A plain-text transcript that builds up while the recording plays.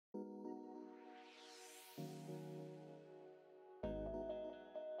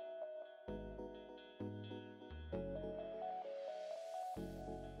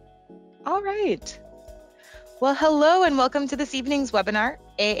All right. Well, hello and welcome to this evening's webinar,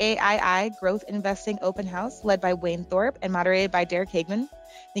 AAII Growth Investing Open House, led by Wayne Thorp and moderated by Derek Hagman.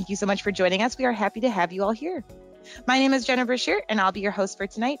 Thank you so much for joining us. We are happy to have you all here. My name is Jennifer Shear, and I'll be your host for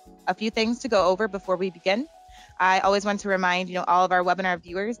tonight. A few things to go over before we begin. I always want to remind all of our webinar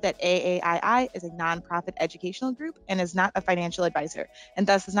viewers that AAII is a nonprofit educational group and is not a financial advisor, and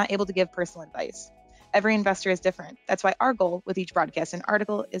thus is not able to give personal advice. Every investor is different. That's why our goal with each broadcast and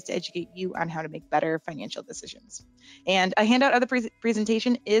article is to educate you on how to make better financial decisions. And a handout of the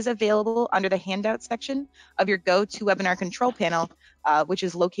presentation is available under the handout section of your GoToWebinar control panel, which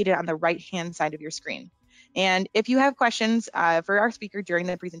is located on the right-hand side of your screen. And if you have questions for our speaker during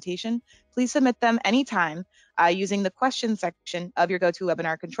the presentation, please submit them anytime using the questions section of your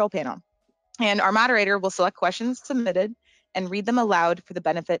GoToWebinar control panel. And our moderator will select questions submitted and read them aloud for the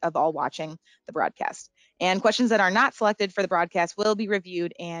benefit of all watching the broadcast. And questions that are not selected for the broadcast will be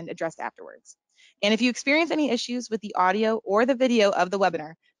reviewed and addressed afterwards. And if you experience any issues with the audio or the video of the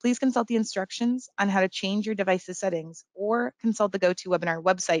webinar, please consult the instructions on how to change your device's settings or consult the GoToWebinar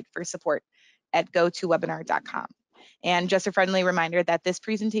website for support at gotowebinar.com. And just a friendly reminder that this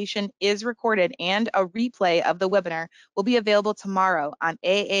presentation is recorded and a replay of the webinar will be available tomorrow on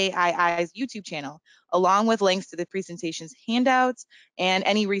AAII's YouTube channel, along with links to the presentation's handouts and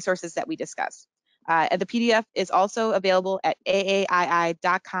any resources that we discuss. And the PDF is also available at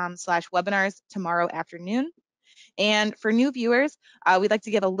aaii.com/webinars tomorrow afternoon. And for new viewers, we'd like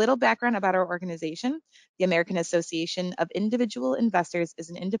to give a little background about our organization. The American Association of Individual Investors is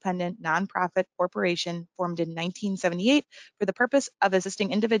an independent nonprofit corporation formed in 1978 for the purpose of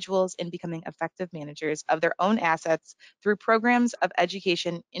assisting individuals in becoming effective managers of their own assets through programs of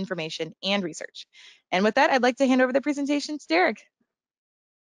education, information, and research. And with that, I'd like to hand over the presentation to Derek.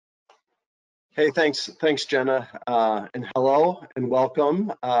 Hey, thanks, Jenna, and hello and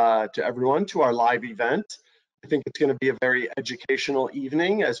welcome to everyone to our live event. I think it's going to be a very educational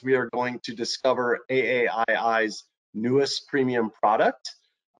evening as we are going to discover AAII's newest premium product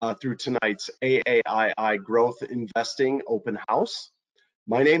through tonight's AAII Growth Investing Open House.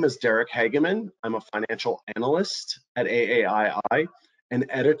 My name is Derek Hagman. I'm a financial analyst at AAII and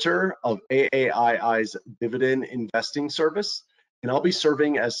editor of AAII's Dividend Investing Service, and I'll be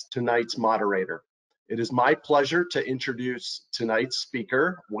serving as tonight's moderator. It is my pleasure to introduce tonight's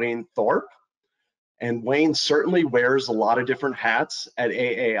speaker, Wayne Thorp. And Wayne certainly wears a lot of different hats at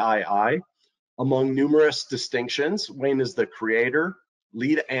AAII. Among numerous distinctions, Wayne is the creator,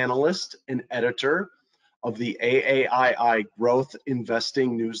 lead analyst, and editor of the AAII Growth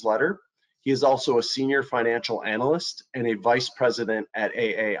Investing newsletter. He is also a senior financial analyst and a vice president at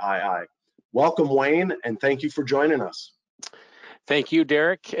AAII. Welcome, Wayne, and thank you for joining us. Thank you,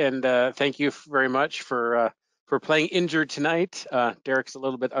 Derek, and thank you very much for playing injured tonight. Derek's a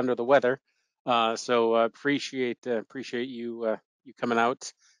little bit under the weather. So appreciate you coming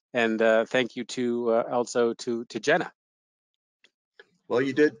out, and thank you also to Jenna. Well,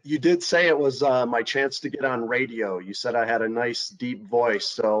 you did say it was my chance to get on radio. You said I had a nice deep voice,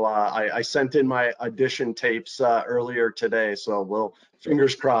 so I sent in my audition tapes earlier today. So we'll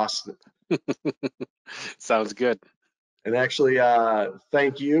fingers crossed. Sounds good. And actually,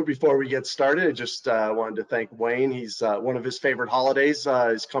 thank you. Before we get started, I just wanted to thank Wayne. He's one of his favorite holidays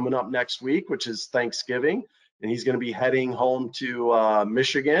is coming up next week, which is Thanksgiving, and he's going to be heading home to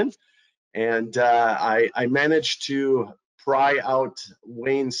Michigan. And I managed to pry out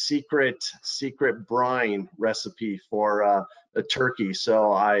Wayne's secret brine recipe for a turkey.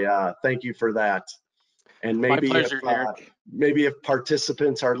 So I thank you for that. And maybe my pleasure, maybe if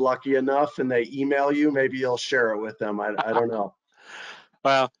participants are lucky enough and they email you, maybe you'll share it with them. I don't know.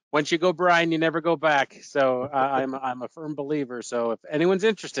 Well, once you go brine, you never go back. So I'm a firm believer. So if anyone's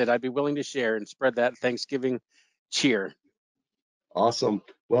interested, I'd be willing to share and spread that Thanksgiving cheer. Awesome.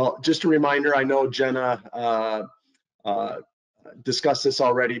 Well, just a reminder, I know Jenna discussed this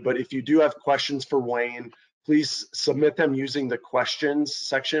already, but if you do have questions for Wayne, please submit them using the questions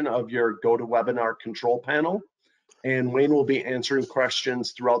section of your GoToWebinar control panel. And Wayne will be answering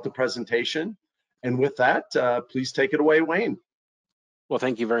questions throughout the presentation. And with that, please take it away, Wayne. Well,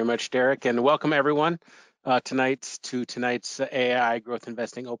 thank you very much, Derek, and welcome everyone tonight's AAII Growth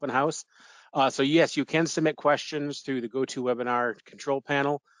Investing Open House. So yes, you can submit questions through the GoToWebinar control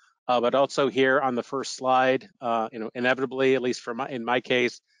panel, but also here on the first slide, inevitably, at least in my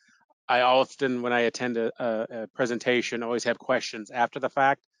case, I often, when I attend a presentation, always have questions after the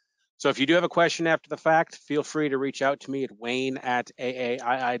fact. So if you do have a question after the fact, feel free to reach out to me at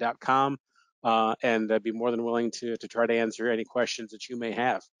wayne@aaii.com, and I'd be more than willing to try to answer any questions that you may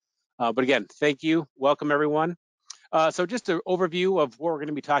have. But again, thank you. Welcome, everyone. So just an overview of what we're going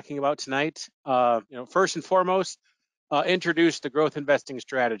to be talking about tonight. First and foremost, introduce the growth investing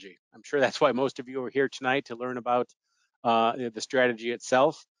strategy. I'm sure that's why most of you are here tonight, to learn about the strategy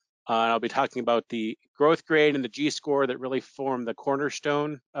itself. I'll be talking about the growth grade and the G-score that really form the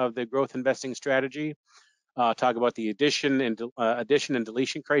cornerstone of the growth investing strategy. Talk about the addition and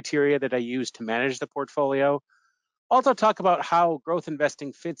deletion criteria that I use to manage the portfolio. Also talk about how growth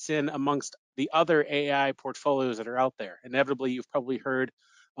investing fits in amongst the other AI portfolios that are out there. Inevitably, you've probably heard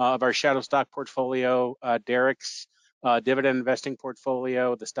of our shadow stock portfolio, Derek's dividend investing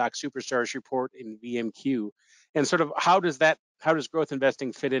portfolio, the stock superstars report in VMQ, and sort of how does growth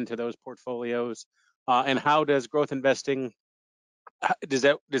investing fit into those portfolios, and how does growth investing does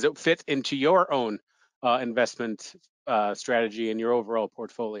it fit into your own investment strategy and your overall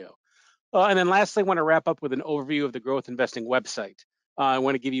portfolio? And then lastly, I want to wrap up with an overview of the growth investing website. I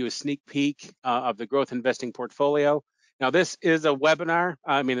want to give you a sneak peek of the growth investing portfolio. Now, this is a webinar,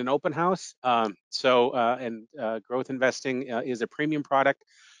 an open house. Growth investing is a premium product.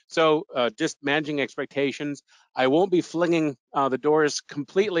 So just managing expectations. I won't be flinging the doors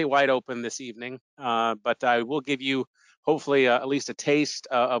completely wide open this evening, but I will give you hopefully at least a taste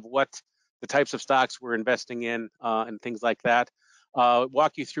of what the types of stocks we're investing in and things like that.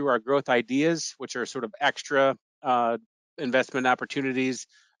 Walk you through our growth ideas, which are sort of extra investment opportunities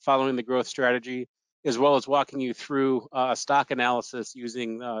following the growth strategy, as well as walking you through a stock analysis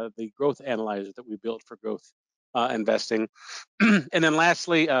using the growth analyzer that we built for growth investing. And then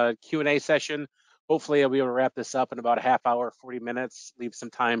lastly, Q&A session. Hopefully I'll be able to wrap this up in about a half hour, 40 minutes, leave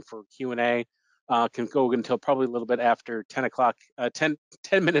some time for Q&A. Can go until probably a little bit after 10 o'clock, 10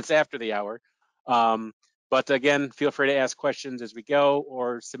 minutes after the hour. But again, feel free to ask questions as we go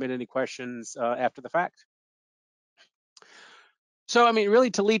or submit any questions after the fact. So,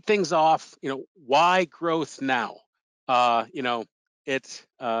 really to lead things off, why growth now? It's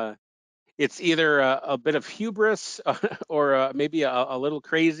either a bit of hubris or maybe a little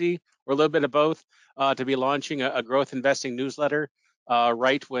crazy or a little bit of both to be launching a growth investing newsletter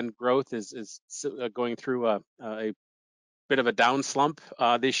right when growth is going through a bit of a down slump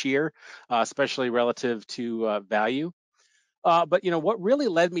this year, especially relative to value. But what really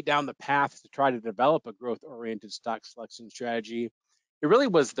led me down the path to try to develop a growth-oriented stock selection strategy, it really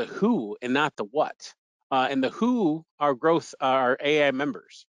was the who and not the what. And the who are AAII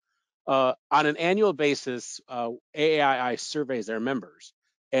members. On an annual basis, AAII surveys their members.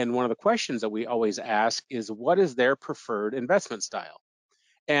 And one of the questions that we always ask is, what is their preferred investment style?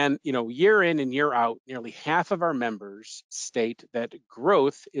 And year in and year out, nearly half of our members state that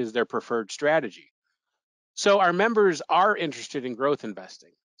growth is their preferred strategy. So our members are interested in growth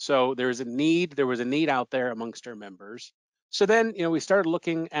investing. So there was a need out there amongst our members. So then, we started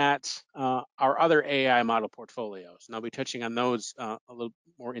looking at our other AI model portfolios, and I'll be touching on those a little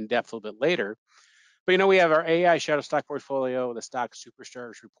more in depth a little bit later. But we have our AI shadow stock portfolio, the stock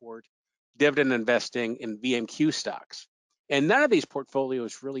superstars report, dividend investing, and VMQ stocks. And none of these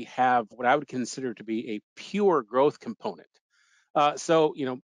portfolios really have what I would consider to be a pure growth component. So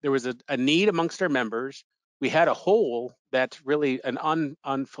there was a need amongst our members. We had a hole that's really an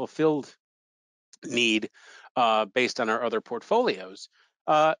unfulfilled need based on our other portfolios.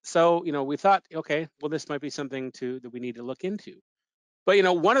 So we thought, okay, well, this might be something that we need to look into. But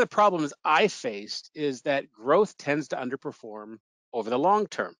one of the problems I faced is that growth tends to underperform over the long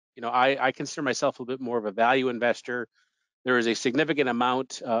term. I consider myself a little bit more of a value investor. There is a significant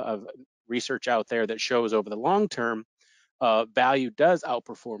amount of research out there that shows over the long term, value does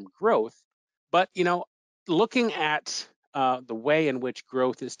outperform growth. But looking at the way in which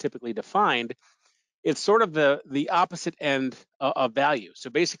growth is typically defined, it's sort of the opposite end of value.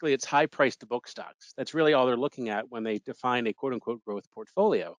 So basically, it's high price to book stocks. That's really all they're looking at when they define a quote unquote growth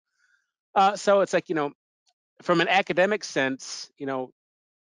portfolio. So it's like, from an academic sense,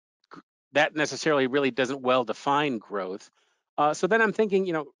 that necessarily really doesn't well define growth. So then I'm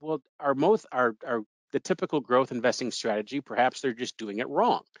thinking, well, are the typical growth investing strategy, perhaps they're just doing it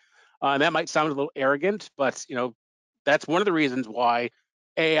wrong. And that might sound a little arrogant, but that's one of the reasons why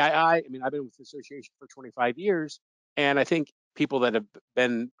AAII, I've been with the association for 25 years, and I think people that have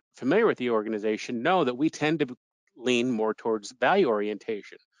been familiar with the organization know that we tend to lean more towards value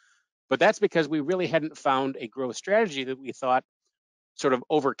orientation. But that's because we really hadn't found a growth strategy that we thought sort of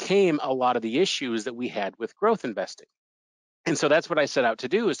overcame a lot of the issues that we had with growth investing. And so that's what I set out to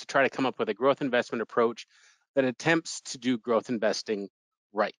do, is to try to come up with a growth investment approach that attempts to do growth investing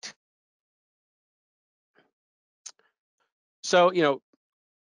right. So,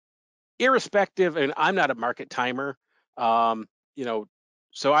 irrespective, and I'm not a market timer,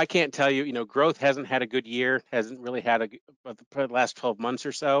 So I can't tell you, growth hasn't had a good year, hasn't really had the last 12 months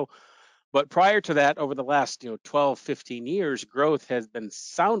or so. But prior to that, over the last 12, 15 years, growth has been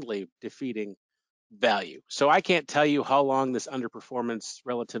soundly defeating value. So I can't tell you how long this underperformance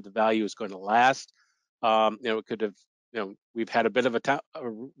relative to value is going to last. It could have, we've had a bit of a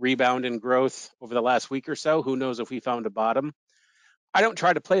rebound in growth over the last week or so. Who knows if we found a bottom? I don't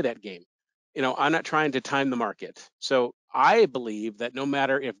try to play that game. I'm not trying to time the market. So I believe that no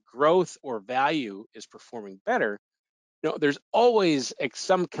matter if growth or value is performing better, there's always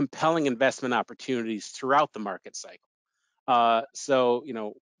some compelling investment opportunities throughout the market cycle. So,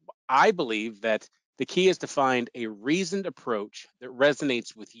 I believe that the key is to find a reasoned approach that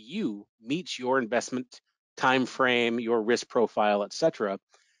resonates with you, meets your investment time frame, your risk profile, et cetera.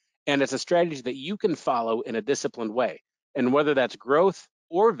 And it's a strategy that you can follow in a disciplined way. And whether that's growth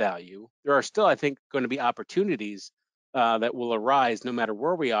or value, there are still, I think, going to be opportunities that will arise no matter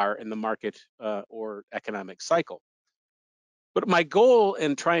where we are in the market or economic cycle. But my goal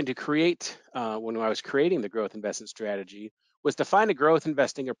in trying to create, when I was creating the growth investment strategy, was to find a growth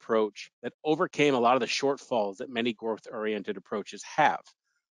investing approach that overcame a lot of the shortfalls that many growth-oriented approaches have.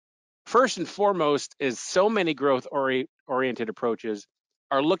 First and foremost is so many growth-oriented approaches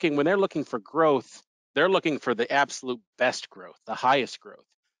are when they're looking for growth, they're looking for the absolute best growth, the highest growth.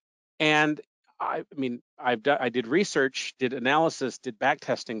 And I did research, did analysis, did back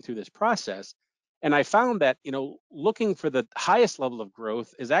testing through this process, and I found that looking for the highest level of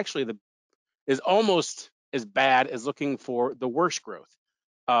growth is actually is almost as bad as looking for the worst growth.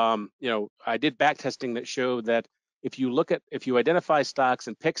 I did back testing that showed that if you identify stocks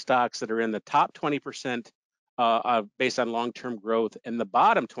and pick stocks that are in the top 20% based on long-term growth and the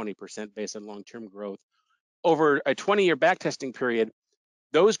bottom 20% based on long-term growth over a 20-year back testing period,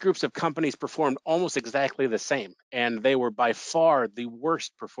 those groups of companies performed almost exactly the same, and they were by far the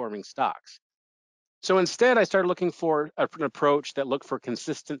worst performing stocks. So instead, I started looking for an approach that looked for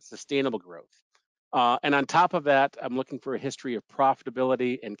consistent, sustainable growth. And on top of that, I'm looking for a history of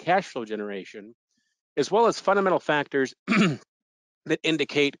profitability and cash flow generation, as well as fundamental factors that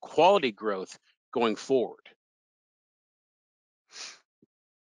indicate quality growth going forward.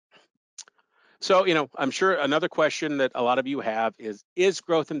 So, I'm sure another question that a lot of you have is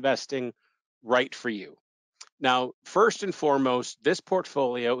growth investing right for you? Now, first and foremost, this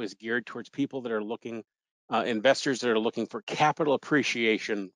portfolio is geared towards people that are looking, investors that are looking for capital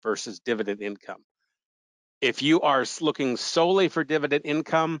appreciation versus dividend income. If you are looking solely for dividend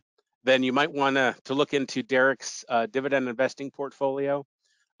income, then you might want to look into Derek's dividend investing portfolio.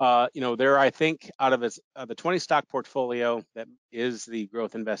 There, I think, out of the 20 stock portfolio that is the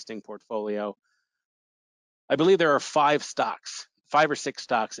growth investing portfolio, I believe there are 5 or 6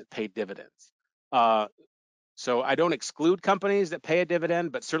 stocks that pay dividends. So I don't exclude companies that pay a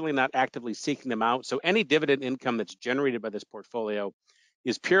dividend, but certainly not actively seeking them out. So any dividend income that's generated by this portfolio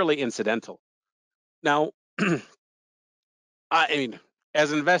is purely incidental. Now,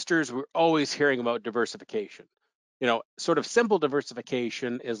 as investors, we're always hearing about diversification. Sort of simple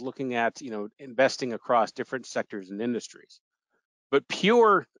diversification is looking at, investing across different sectors and industries. But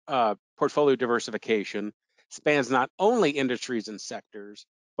pure portfolio diversification spans not only industries and sectors,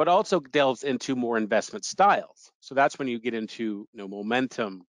 but also delves into more investment styles. So that's when you get into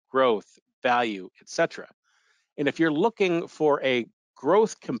momentum, growth, value, etc. And if you're looking for a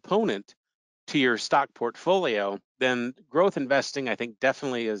growth component to your stock portfolio, then growth investing, I think,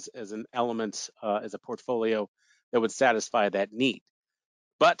 definitely is an element as a portfolio that would satisfy that need.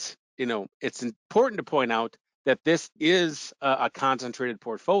 But it's important to point out that this is a concentrated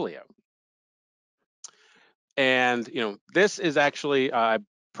portfolio. And this is actually, I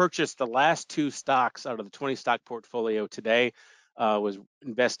purchased the last 2 stocks out of the 20 stock portfolio today. Was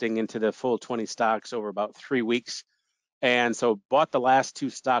investing into the full 20 stocks over about 3 weeks. And so bought the last 2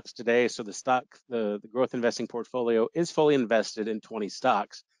 stocks today. So the growth investing portfolio is fully invested in 20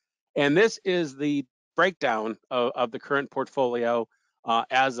 stocks. And this is the breakdown of the current portfolio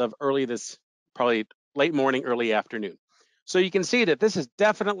as of probably late morning, early afternoon. So you can see that this is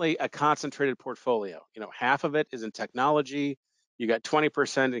definitely a concentrated portfolio. Half of it is in technology. You got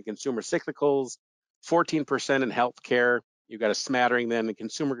 20% in consumer cyclicals, 14% in healthcare. You got a smattering then in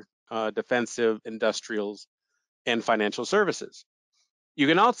consumer defensive, industrials, and financial services. You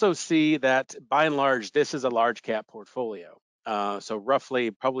can also see that by and large, this is a large cap portfolio. So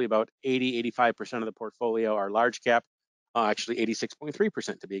roughly, probably about 85% of the portfolio are large cap, actually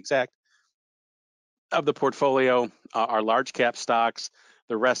 86.3% to be exact, of the portfolio are large cap stocks.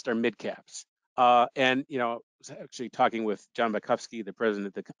 The rest are mid caps. And, I was actually talking with John Bakowski, the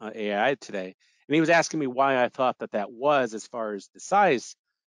president of the AAII today, and he was asking me why I thought that was as far as the size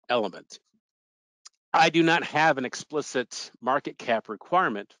element. I do not have an explicit market cap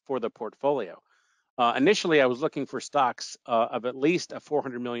requirement for the portfolio. Initially, I was looking for stocks of at least a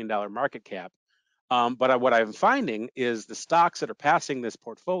 $400 million market cap. But what I'm finding is the stocks that are passing this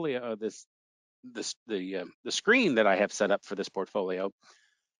portfolio, the screen that I have set up for this portfolio,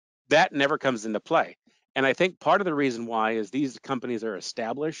 that never comes into play. And I think part of the reason why is these companies are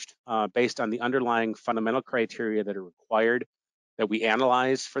established based on the underlying fundamental criteria that are required that we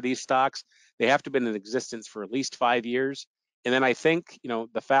analyze for these stocks. They have to have been in existence for at least 5 years. And then I think,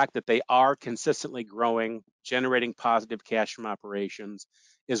 the fact that they are consistently growing, generating positive cash from operations,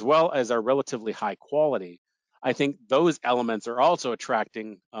 as well as are relatively high quality, I think those elements are also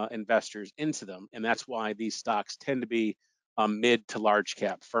attracting investors into them. And that's why these stocks tend to be mid to large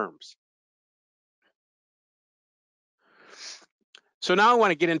cap firms. So now I want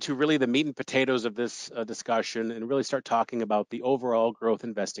to get into really the meat and potatoes of this discussion and really start talking about the overall growth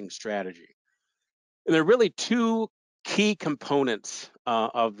investing strategy. And there are really two key components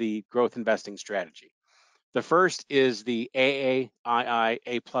of the growth investing strategy. The first is the AAII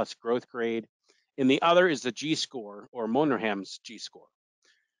A+ growth grade, and the other is the G-score, or Monoham's G-score.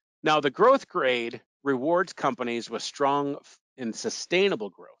 Now, the growth grade rewards companies with strong and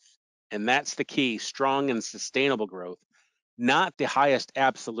sustainable growth, and that's the key: strong and sustainable growth, not the highest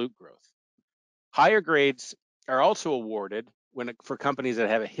absolute growth. Higher grades are also awarded for companies that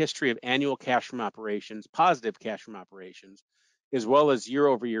have a history of annual cash from operations, positive cash from operations, as well as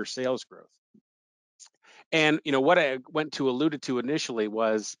year-over-year sales growth. And what I alluded to initially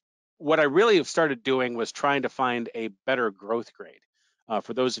was what I really have started doing was trying to find a better growth grade.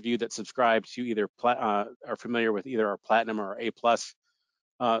 For those of you that subscribe to either are familiar with either our Platinum or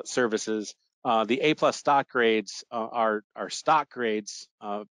A+ services, the A+ stock grades are stock grades,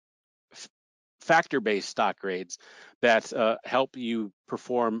 factor-based stock grades that help you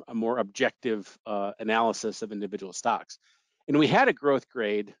perform a more objective analysis of individual stocks. And we had a growth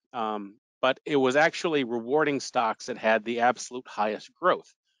grade, but it was actually rewarding stocks that had the absolute highest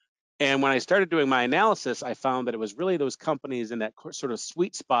growth. And when I started doing my analysis, I found that it was really those companies in that sort of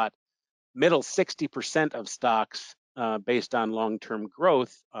sweet spot, middle 60% of stocks based on long-term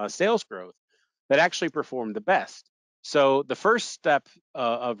growth, sales growth, that actually performed the best. So the first step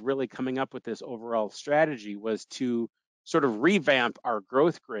of really coming up with this overall strategy was to sort of revamp our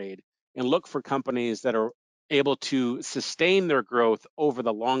growth grade and look for companies that are able to sustain their growth over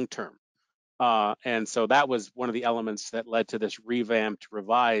the long term. And so that was one of the elements that led to this revamped,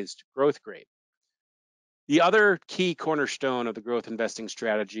 revised growth grade. The other key cornerstone of the growth investing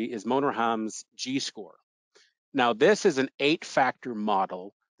strategy is Monoham's G-score. Now, this is an 8-factor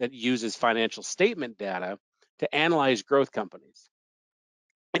model that uses financial statement data to analyze growth companies.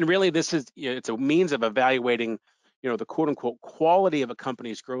 And really, this is it's a means of evaluating the quote-unquote quality of a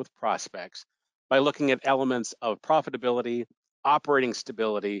company's growth prospects by looking at elements of profitability, operating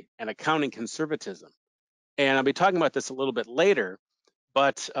stability, and accounting conservatism. And I'll be talking about this a little bit later,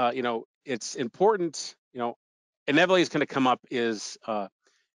 but it's important. Inevitably, it's going to come up is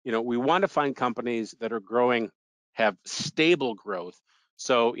we want to find companies that are growing, have stable growth.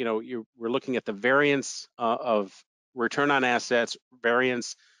 So, we're looking at the variance of return on assets,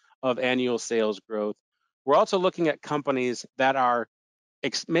 variance of annual sales growth. We're also looking at companies that are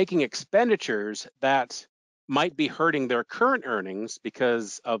making expenditures that might be hurting their current earnings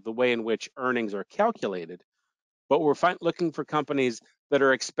because of the way in which earnings are calculated. But we're looking for companies that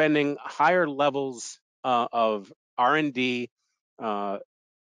are expending higher levels of R&D,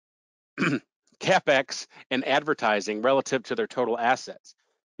 CapEx, and advertising relative to their total assets,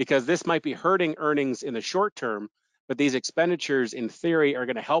 because this might be hurting earnings in the short term, but these expenditures in theory are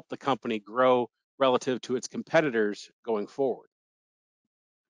going to help the company grow relative to its competitors going forward.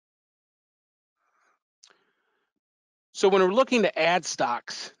 So when we're looking to add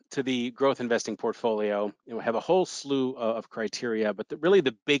stocks to the growth investing portfolio, we have a whole slew of criteria, but really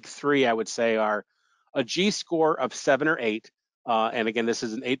the big three I would say are a G-score of 7 or 8. And again, this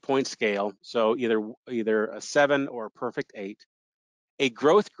is an 8-point scale, so either a 7 or a perfect 8. A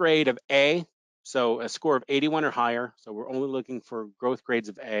growth grade of A, so a score of 81 or higher, so we're only looking for growth grades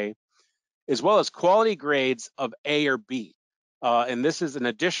of A, as well as quality grades of A or B. And this is an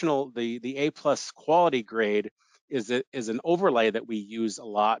additional, the A+ quality grade is an overlay that we use a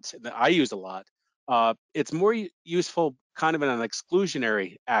lot, that I use a lot. It's more useful kind of in an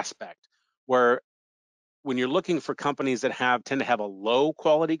exclusionary aspect, where when you're looking for companies that tend to have a low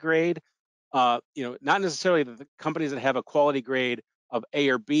quality grade, not necessarily the companies that have a quality grade of A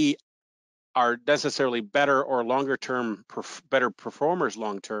or B are necessarily better or longer term, better performers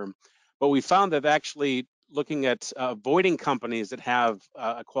long term, but we found that actually looking at avoiding companies that have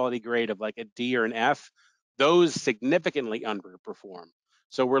a quality grade of like a D or an F. Those significantly underperform.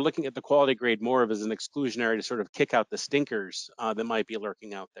 So we're looking at the quality grade more of as an exclusionary to sort of kick out the stinkers that might be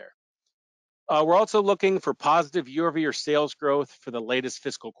lurking out there. We're also looking for positive year-over-year sales growth for the latest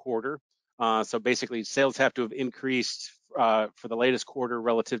fiscal quarter. So basically, sales have to have increased for the latest quarter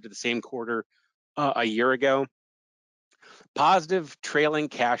relative to the same quarter a year ago. Positive trailing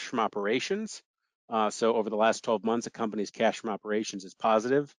cash from operations. So over the last 12 months, a company's cash from operations is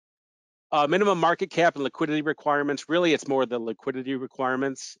positive. Minimum market cap and liquidity requirements. Really, it's more the liquidity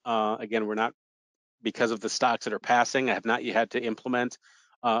requirements. Again, we're not, because of the stocks that are passing, I have not yet had to implement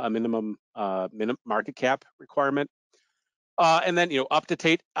a minimum market cap requirement. And then, up to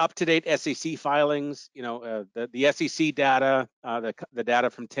date SEC filings. The SEC data, the data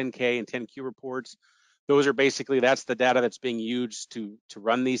from 10K and 10Q reports. Those are basically, that's the data that's being used to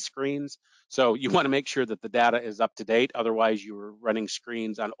run these screens. So you want to make sure that the data is up to date. Otherwise, you're running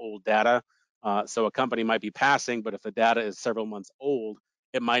screens on old data. So a company might be passing, but if the data is several months old,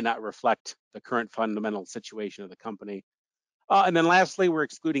 it might not reflect the current fundamental situation of the company. And then lastly, we're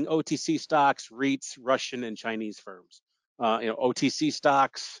excluding OTC stocks, REITs, Russian and Chinese firms. OTC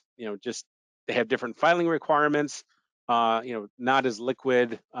stocks, just they have different filing requirements, not as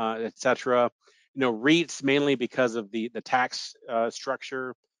liquid, et cetera. REITs mainly because of the tax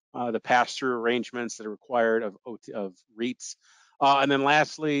structure, the pass-through arrangements that are required of REITs. And then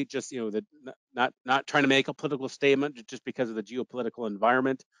lastly, just not trying to make a political statement, just because of the geopolitical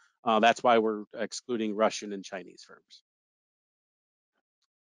environment. That's why we're excluding Russian and Chinese firms.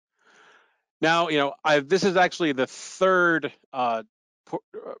 Now, this is actually the third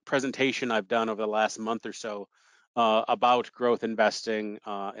presentation I've done over the last month or so about growth investing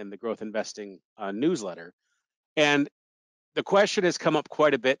and the growth investing newsletter. And the question has come up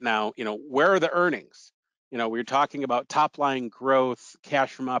quite a bit now, where are the earnings? We're talking about top line growth,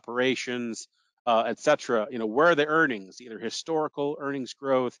 cash from operations, et cetera. Where are the earnings, either historical earnings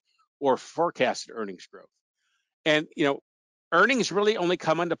growth or forecasted earnings growth? And, earnings really only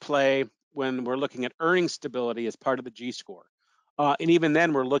come into play when we're looking at earnings stability as part of the G-score. And even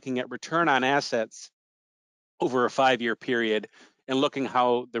then, we're looking at return on assets over a 5-year period and looking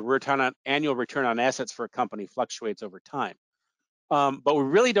how the annual return on assets for a company fluctuates over time. But we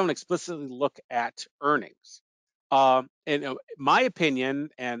really don't explicitly look at earnings. And my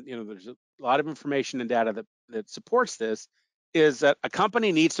opinion, and there's a lot of information and data that supports this, is that a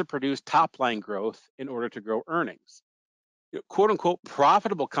company needs to produce top line growth in order to grow earnings. Quote unquote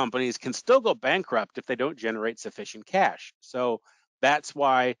profitable companies can still go bankrupt if they don't generate sufficient cash. So that's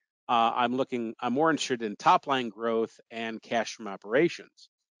why I'm more interested in top line growth and cash from operations.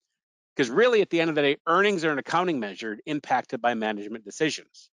 Because really, at the end of the day, earnings are an accounting measure impacted by management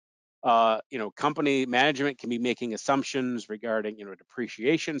decisions. Company management can be making assumptions regarding,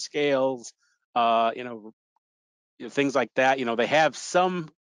 depreciation scales, things like that. They have some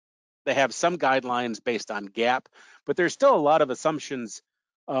guidelines based on GAAP, but there's still a lot of assumptions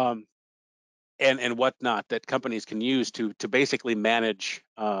and whatnot that companies can use to basically manage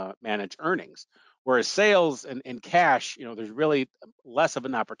earnings. Whereas sales and cash, there's really less of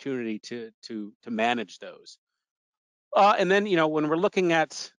an opportunity to manage those. And then, when we're looking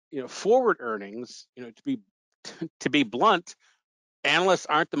at forward earnings, to be blunt, analysts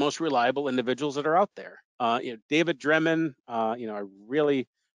aren't the most reliable individuals that are out there. David Dremen, I really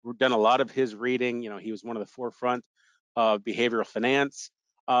done a lot of his reading. He was one of the forefront of behavioral finance.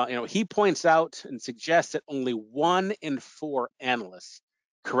 He points out and suggests that only 1 in 4 analysts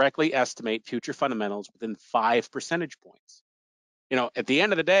correctly estimate future fundamentals within 5 percentage points. At the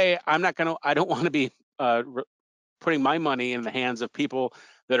end of the day, I don't want to be putting my money in the hands of people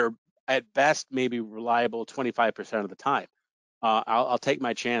that are at best maybe reliable 25% of the time. I'll take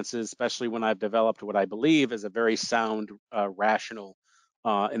my chances, especially when I've developed what I believe is a very sound, rational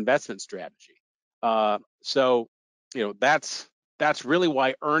investment strategy. So, that's really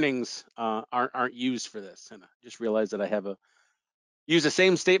why earnings aren't used for this. And I just realized that I have use the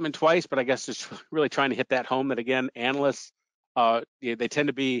same statement twice, but I guess just really trying to hit that home that again, analysts they tend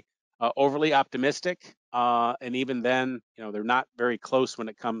to be overly optimistic, and even then, they're not very close when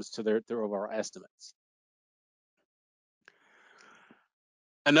it comes to their overall estimates.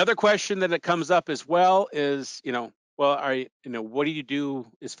 Another question that it comes up as well is, what do you do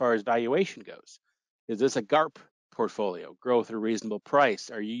as far as valuation goes? Is this a GARP portfolio, growth or reasonable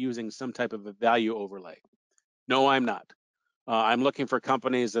price? Are you using some type of a value overlay? No, I'm not. I'm looking for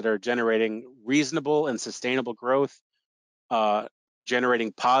companies that are generating reasonable and sustainable growth,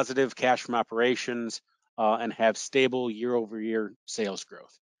 generating positive cash from operations, and have stable year-over-year sales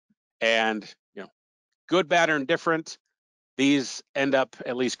growth. And good, bad, or indifferent, these end up,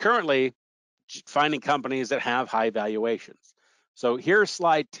 at least currently, finding companies that have high valuations. So here's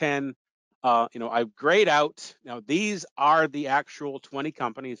slide 10. I grayed out. Now these are the actual 20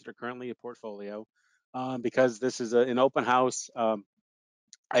 companies that are currently a portfolio, because this is an open house.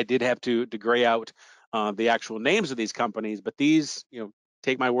 I did have to gray out the actual names of these companies, but these,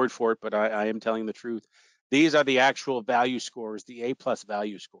 take my word for it, but I am telling the truth. These are the actual value scores, the A+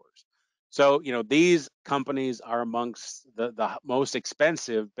 value scores. So, these companies are amongst the most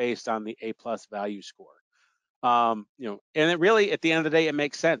expensive based on the A+ value score. And it really, at the end of the day, it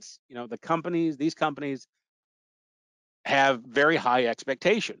makes sense. These companies have very high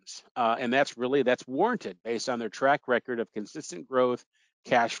expectations, and that's warranted based on their track record of consistent growth,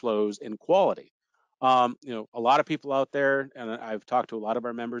 cash flows, and quality. A lot of people out there, and I've talked to a lot of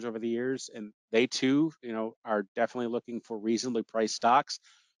our members over the years, and they too, are definitely looking for reasonably priced stocks.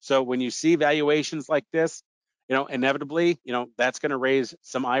 So when you see valuations like this, inevitably, that's going to raise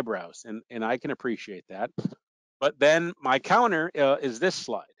some eyebrows, and I can appreciate that. But then my counter is this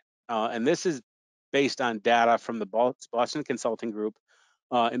slide, and this is based on data from the Boston Consulting Group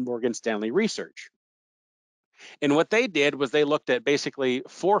and Morgan Stanley Research. And what they did was they looked at basically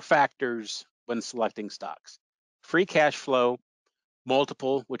 4 factors when selecting stocks: free cash flow,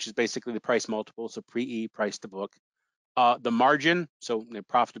 multiple, which is basically the price multiple, so pre-E, price to book, the margin, so the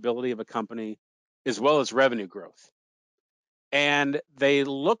profitability of a company, as well as revenue growth. And they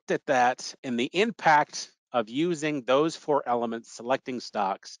looked at that and the impact of using those 4 elements, selecting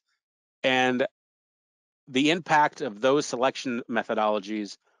stocks, and the impact of those selection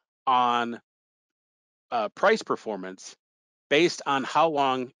methodologies on price performance based on how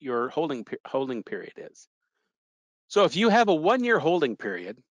long your holding period is. So if you have a 1-year holding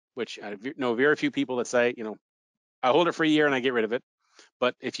period, which I know very few people that say, I hold it for a year and I get rid of it.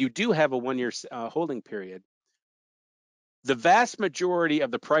 But if you do have a 1-year holding period, the vast majority of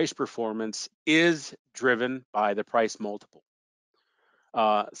the price performance is driven by the price multiple.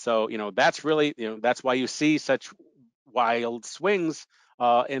 So that's really, that's why you see such wild swings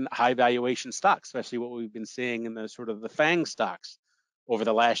in high valuation stocks, especially what we've been seeing in the sort of the FANG stocks over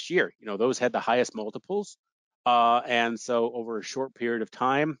the last year. Those had the highest multiples. And so over a short period of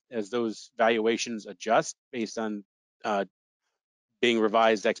time, as those valuations adjust based on being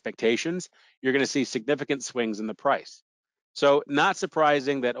revised expectations, you're going to see significant swings in the price. So not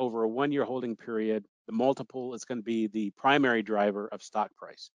surprising that over a 1-year holding period, the multiple is going to be the primary driver of stock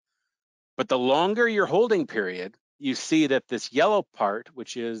price. But the longer your holding period, you see that this yellow part,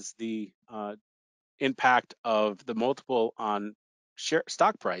 which is the impact of the multiple on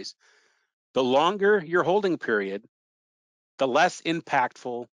stock price, the longer your holding period, the less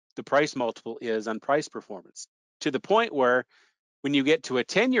impactful the price multiple is on price performance, to the point where when you get to a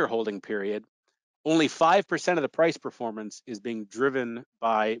 10-year holding period, only 5% of the price performance is being driven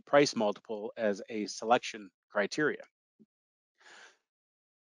by price multiple as a selection criteria.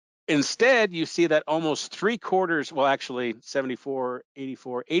 Instead, you see that almost 3/4, well, actually 74,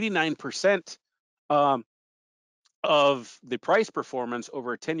 84, 89% of the price performance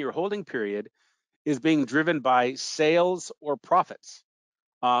over a 10-year holding period is being driven by sales or profits,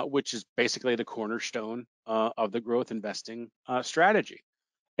 which is basically the cornerstone of the growth investing strategy.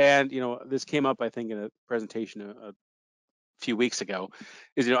 And this came up, I think, in a presentation a few weeks ago.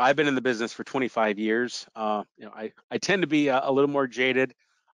 Is I've been in the business for 25 years. I tend to be a little more jaded,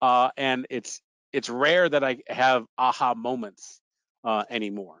 and it's rare that I have aha moments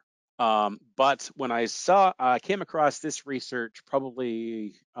anymore. But when I came across this research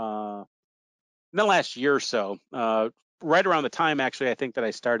probably in the last year or so, right around the time actually I think that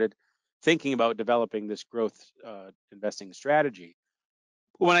I started thinking about developing this growth investing strategy.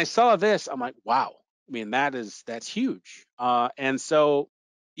 When I saw this, I'm like, wow. I mean, that's huge. And so,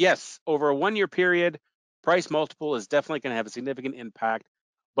 yes, over a 1-year period, price multiple is definitely going to have a significant impact.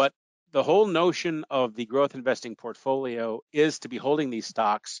 But the whole notion of the growth investing portfolio is to be holding these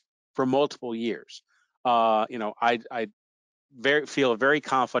stocks for multiple years. I feel very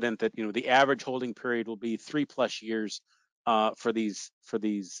confident that the average holding period will be 3+ years for these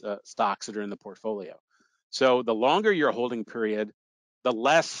stocks that are in the portfolio. So the longer your holding period, the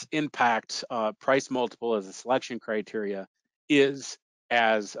less impact price multiple as a selection criteria is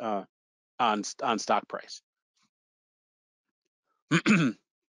as on stock price.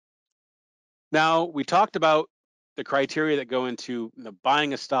 Now, we talked about the criteria that go into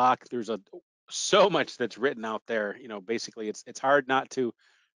buying a stock. There's so much that's written out there. Basically, it's hard not to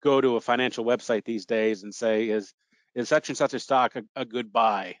go to a financial website these days and say, is such and such a stock a good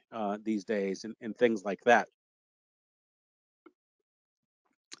buy these days, and things like that.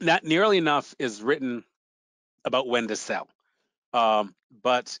 Not nearly enough is written about when to sell.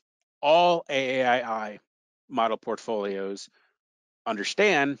 But all AAII model portfolios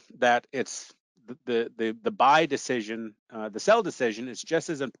understand that it's the buy decision, the sell decision is just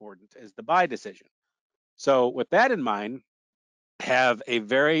as important as the buy decision. So with that in mind, have a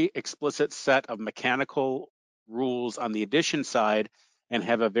very explicit set of mechanical rules on the addition side and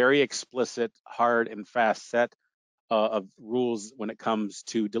have a very explicit hard and fast set of rules when it comes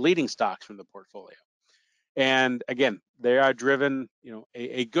to deleting stocks from the portfolio. And again, they are driven,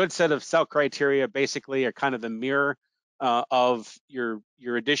 a good set of sell criteria basically are kind of the mirror of your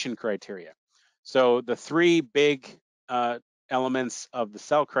addition criteria. So the three big elements of the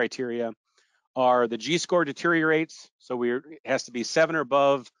sell criteria are the G-score deteriorates. So it has to be 7 or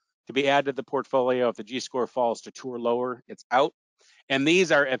above to be added to the portfolio. If the G-score falls to 2 or lower, it's out. And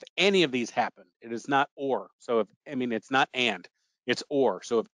these are if any of these happen. It is not or. So it's not and, it's or.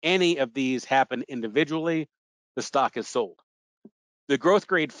 So if any of these happen individually, the stock is sold. The growth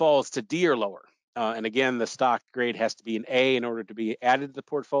grade falls to D or lower. And again, the stock grade has to be an A in order to be added to the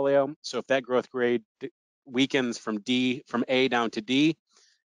portfolio. So if that growth grade weakens from A down to D,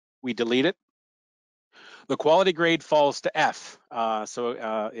 we delete it. The quality grade falls to F.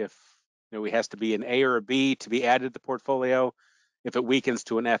 If it has to be an A or a B to be added to the portfolio, if it weakens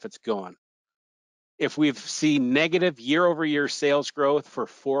to an F, it's gone. If we've seen negative year-over-year sales growth for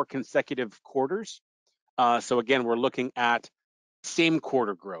 4 consecutive quarters, so again, we're looking at same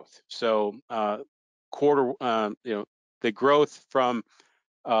quarter growth. So the growth from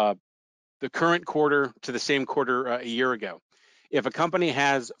the current quarter to the same quarter a year ago. If a company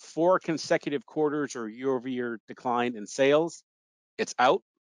has 4 consecutive quarters or year-over-year decline in sales, it's out.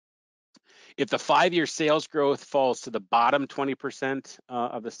 If the 5-year sales growth falls to the bottom 20%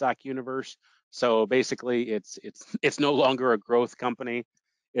 of the stock universe, so basically it's no longer a growth company,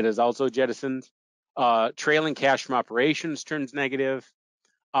 it is also jettisoned. Trailing cash from operations turns negative.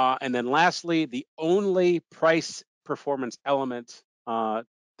 And then lastly, the only price performance element that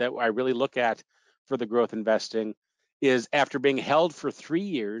I really look at for the growth investing is after being held for 3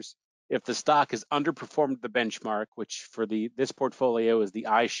 years, if the stock has underperformed the benchmark, which for this portfolio is the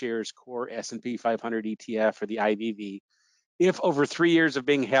iShares Core S&P 500 ETF or the IVV. If over 3 years of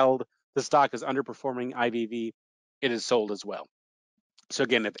being held, the stock is underperforming IVV, it is sold as well. So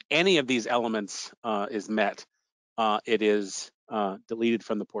again, if any of these elements is met, it is deleted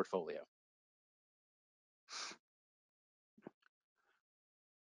from the portfolio.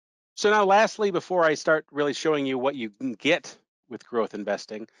 So now lastly, before I start really showing you what you can get with growth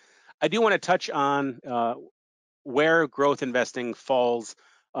investing, I do want to touch on where growth investing falls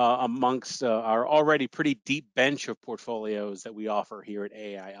amongst our already pretty deep bench of portfolios that we offer here at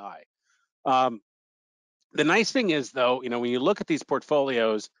AAII. The nice thing is, though, when you look at these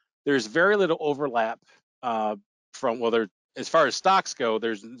portfolios, there's very little overlap as far as stocks go,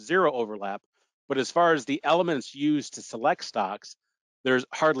 there's zero overlap. But as far as the elements used to select stocks, there's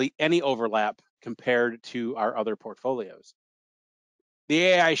hardly any overlap compared to our other portfolios. The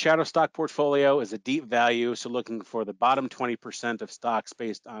AAII Shadow Stock portfolio is a deep value, so looking for the bottom 20% of stocks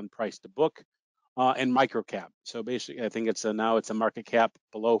based on price to book and micro cap. So basically, I think now it's a market cap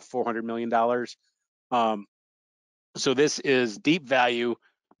below $400 million. So this is deep value,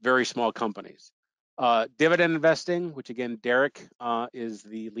 very small companies. Dividend investing, which again, Derek is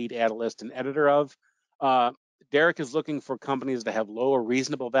the lead analyst and editor of. Derek is looking for companies that have low or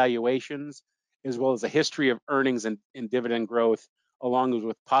reasonable valuations, as well as a history of earnings and dividend growth, along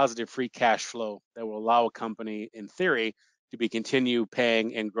with positive free cash flow that will allow a company, in theory, to continue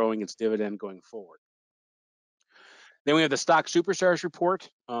paying and growing its dividend going forward. Then we have the Stock Superstars report,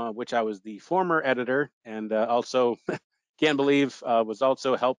 which I was the former editor and also can't believe was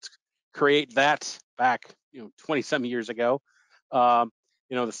also helped create that back 20-some years ago.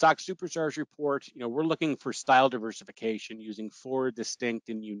 The Stock Superstars report, we're looking for style diversification using 4 distinct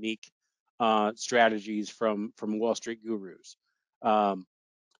and unique strategies from Wall Street gurus.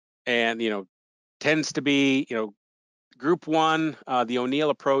 And tends to be, group 1, the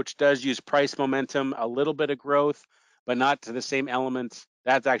O'Neill approach does use price momentum, a little bit of growth, but not to the same element.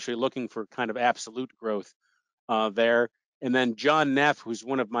 That's actually looking for kind of absolute growth there. And then John Neff, who's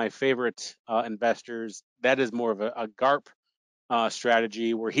one of my favorite investors, that is more of a GARP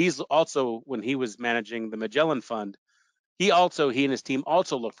strategy, where he's also, when he was managing the Magellan Fund, he and his team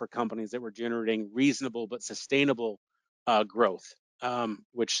also looked for companies that were generating reasonable but sustainable growth.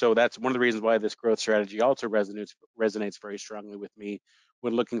 So that's one of the reasons why this growth strategy also resonates very strongly with me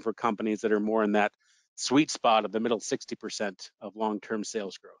when looking for companies that are more in that sweet spot of the middle 60% of long-term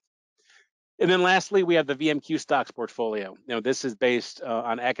sales growth. And then lastly, we have the VMQ stocks portfolio. This is based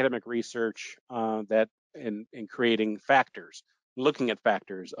on academic research that in creating factors, looking at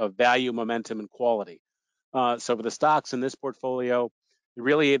factors of value, momentum, and quality. So for the stocks in this portfolio,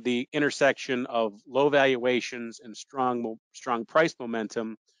 really the intersection of low valuations and strong price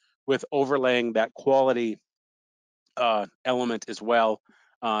momentum, with overlaying that quality element as well,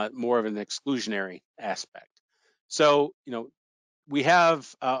 more of an exclusionary aspect. So, we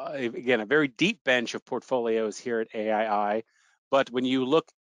have, again, a very deep bench of portfolios here at AII, but when you look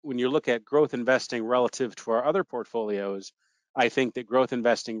at growth investing relative to our other portfolios, I think that growth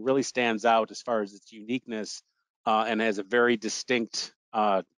investing really stands out as far as its uniqueness, and has a very distinct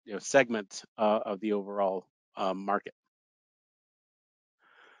segment of the overall market.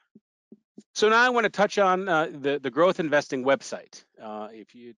 So now I want to touch on the growth investing website.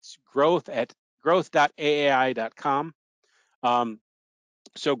 It's growth.aai.com.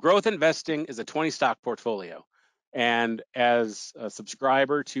 So growth investing is a 20 stock portfolio. And as a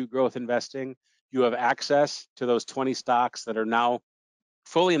subscriber to growth investing, you have access to those 20 stocks that are now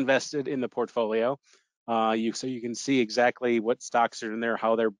fully invested in the portfolio. So you can see exactly what stocks are in there,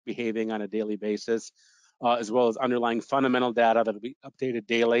 how they're behaving on a daily basis, as well as underlying fundamental data that will be updated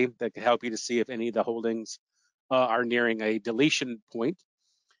daily that can help you to see if any of the holdings are nearing a deletion point.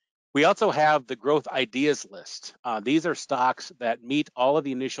 We also have the growth ideas list. These are stocks that meet all of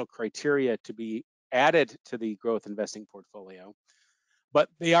the initial criteria to be added to the growth investing portfolio, but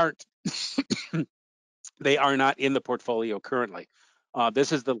they aren't they are not in the portfolio currently.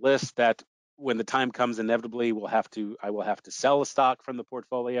 This is the list that when the time comes, inevitably I will have to sell a stock from the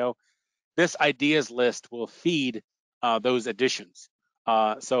portfolio. This ideas list will feed those additions.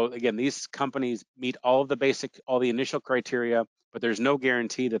 So again, these companies meet all the initial criteria, but there's no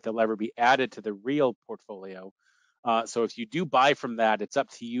guarantee that they'll ever be added to the real portfolio. So if you do buy from that, it's up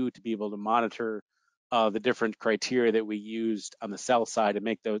to you to be able to monitor the different criteria that we used on the sell side and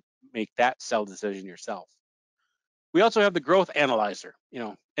make that sell decision yourself. We also have the growth analyzer.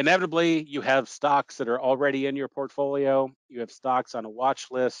 Inevitably, you have stocks that are already in your portfolio. You have stocks on a watch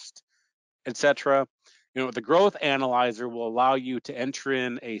list, etc. The growth analyzer will allow you to enter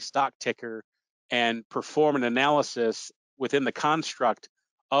in a stock ticker and perform an analysis within the construct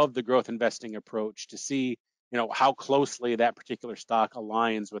of the growth investing approach to see, how closely that particular stock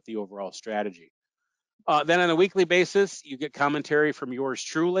aligns with the overall strategy. Then on a weekly basis, you get commentary from yours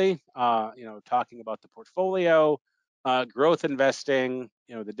truly, talking about the portfolio, growth investing,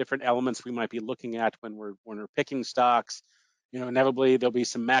 the different elements we might be looking at when we're picking stocks. Inevitably there'll be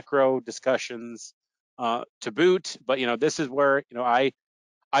some macro discussions to boot, but this is where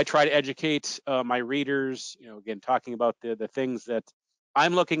I try to educate my readers. Again, talking about the things that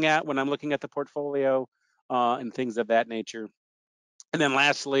I'm looking at when I'm looking at the portfolio, and things of that nature. And then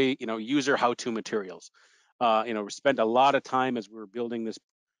lastly, user how-to materials. We spent a lot of time as we were building this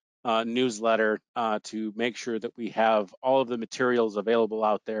newsletter to make sure that we have all of the materials available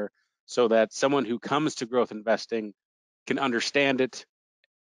out there so that someone who comes to growth investing can understand it,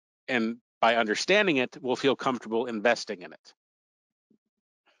 and by understanding it, will feel comfortable investing in it.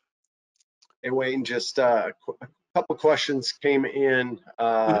 Hey, Wayne, just a couple questions came in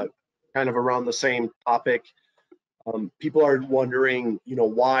kind of around the same topic. People are wondering,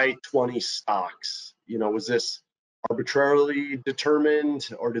 why 20 stocks? Was this arbitrarily determined,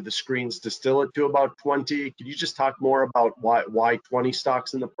 or did the screens distill it to about 20? Could you just talk more about why 20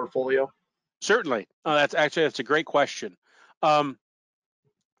 stocks in the portfolio? Certainly. That's a great question.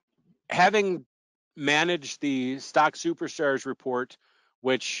 Having managed the Stock Superstars report,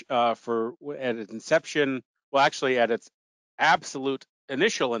 which at its inception, well, actually at its absolute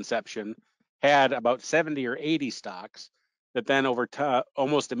initial inception, had about 70 or 80 stocks, that then over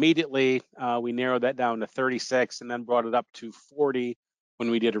almost immediately we narrowed that down to 36 and then brought it up to 40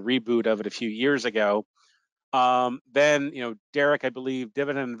 when we did a reboot of it a few years ago. Then, Derek, I believe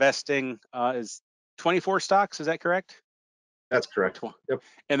dividend investing is 24 stocks. Is that correct? That's correct. Yep.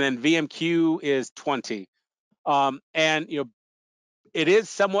 And then VMQ is 20. And it is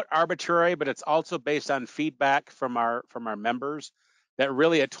somewhat arbitrary, but it's also based on feedback from our members that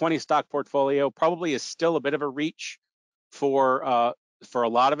really a 20 stock portfolio probably is still a bit of a reach for a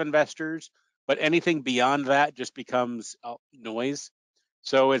lot of investors, but anything beyond that just becomes noise.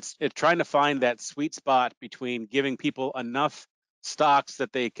 So it's trying to find that sweet spot between giving people enough stocks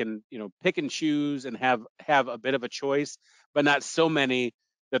that they can pick and choose and have a bit of a choice, but not so many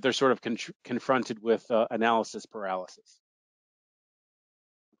that they're sort of confronted with analysis paralysis.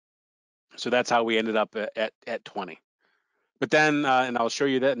 So that's how we ended up at 20. But then, and I'll show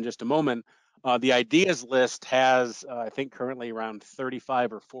you that in just a moment, the ideas list has, I think, currently around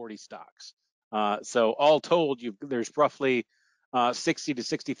 35 or 40 stocks. So all told, there's roughly 60 to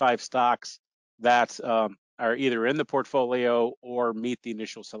 65 stocks that are either in the portfolio or meet the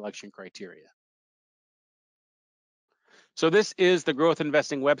initial selection criteria. So this is the growth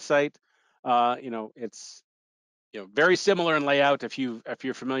investing website. It's very similar in layout if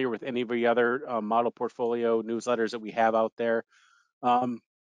you're familiar with any of the other model portfolio newsletters that we have out there.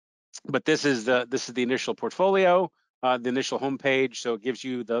 But this is the initial portfolio, the initial homepage. So it gives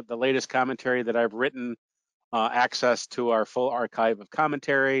you the latest commentary that I've written, access to our full archive of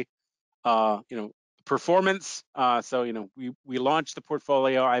commentary. Performance. So we launched the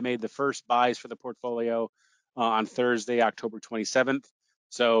portfolio. I made the first buys for the portfolio on Thursday, October 27th.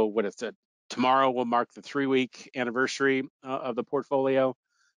 So what it's tomorrow will mark the 3-week anniversary of the portfolio.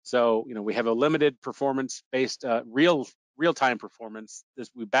 So we have a limited performance based real-time performance.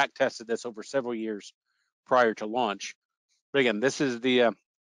 We back tested this over several years prior to launch. But again, this is the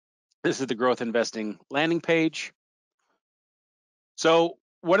growth investing landing page. So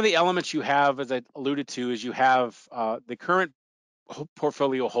one of the elements you have, as I alluded to, is you have the current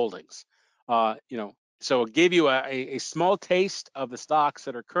portfolio holdings. So it gave you a small taste of the stocks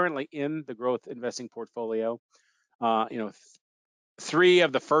that are currently in the growth investing portfolio. 3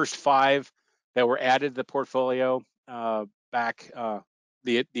 of the first 5 that were added to the portfolio back.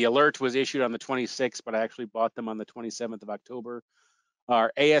 The alert was issued on the 26th, but I actually bought them on the 27th of October.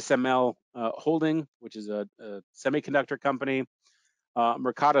 Our ASML holding, which is a semiconductor company.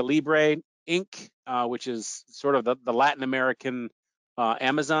 Mercado Libre Inc., which is sort of the Latin American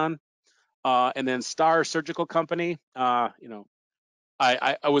Amazon, and then Star Surgical Company. I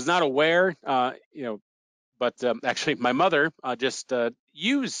was not aware, but actually my mother just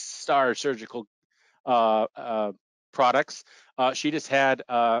used Star Surgical products. She just had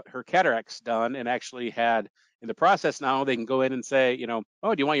her cataracts done and actually had in the process now they can go in and say,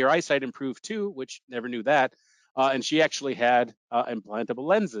 oh, do you want your eyesight improved too? Which never knew that. And she actually had implantable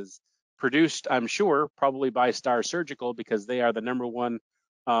lenses produced, I'm sure, probably by Star Surgical because they are the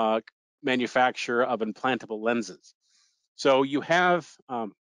 #1 manufacturer of implantable lenses. So you have,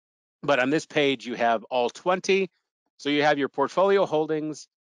 but on this page, you have all 20. So you have your portfolio holdings,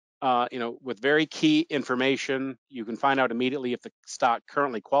 with very key information. You can find out immediately if the stock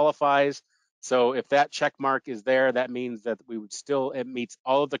currently qualifies. So if that check mark is there, that means that it meets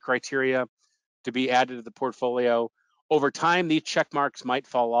all of the criteria to be added to the portfolio. Over time, these check marks might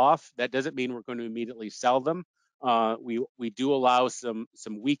fall off. That doesn't mean we're going to immediately sell them. We do allow some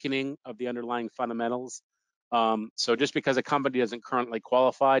weakening of the underlying fundamentals. So just because a company doesn't currently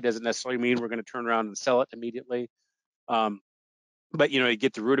qualify doesn't necessarily mean we're going to turn around and sell it immediately. But you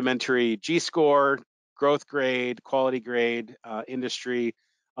get the rudimentary G-score, growth grade, quality grade, industry,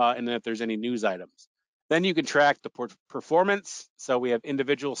 and then if there's any news items. Then you can track the performance. So we have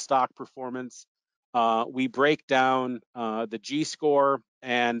individual stock performance. We break down the G-score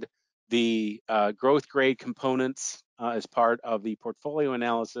and the growth grade components as part of the portfolio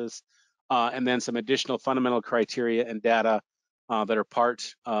analysis, and then some additional fundamental criteria and data that are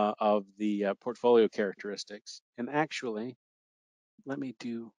part of the portfolio characteristics. And actually, let me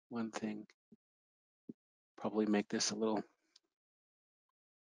do one thing. Probably make this a little.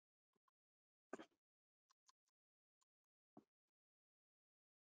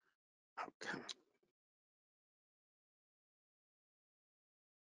 Okay.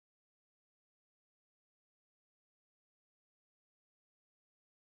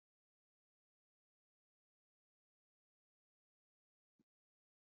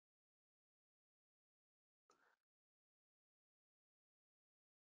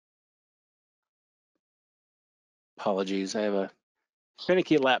 Apologies, I have a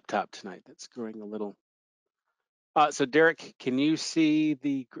finicky laptop tonight that's growing a little. So Derek, can you see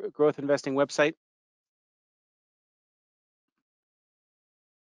the growth investing website?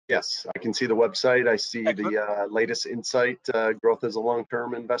 Yes, I can see the website. I see Excellent. the latest insight, growth as a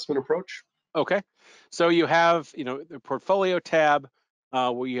long-term investment approach. Okay, so you have the portfolio tab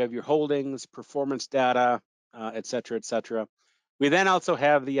where you have your holdings, performance data, et cetera, et cetera. We then also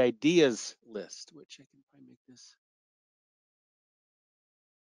have the ideas list, which I can probably make this.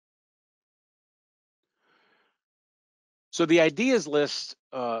 So the ideas list,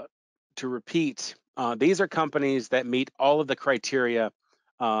 to repeat, these are companies that meet all of the criteria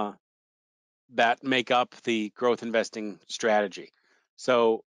that make up the growth investing strategy.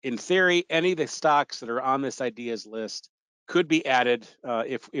 So in theory, any of the stocks that are on this ideas list could be added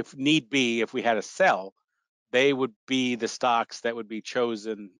if need be. If we had a sell, they would be the stocks that would be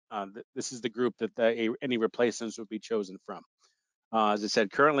chosen. This is the group that any replacements would be chosen from. As I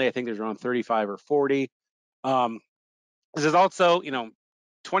said, currently I think there's around 35 or 40. This is also,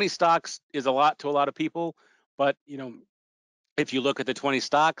 20 stocks is a lot to a lot of people, but if you look at the 20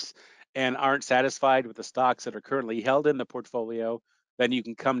 stocks and aren't satisfied with the stocks that are currently held in the portfolio, then you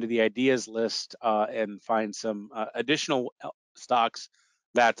can come to the ideas list and find some additional stocks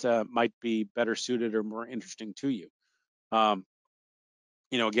that might be better suited or more interesting to you.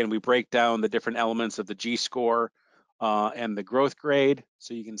 Again, we break down the different elements of the G-score and the growth grade,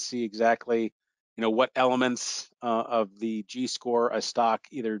 so you can see exactly, what elements of the G-score a stock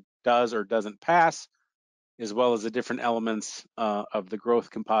either does or doesn't pass, as well as the different elements of the growth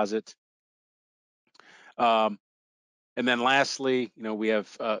composite. And then lastly, we have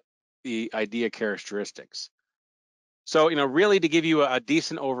the idea characteristics. So, really to give you a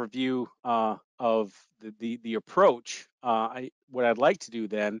decent overview of the approach, what I'd like to do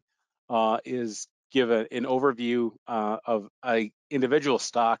then is give an overview of an individual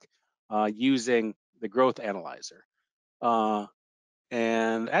stock using the growth analyzer.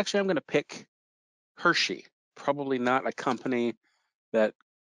 And actually, I'm going to pick Hershey, probably not a company that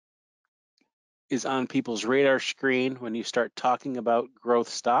is on people's radar screen when you start talking about growth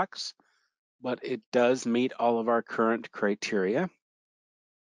stocks, but it does meet all of our current criteria.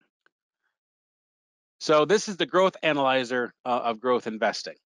 So this is the growth analyzer of growth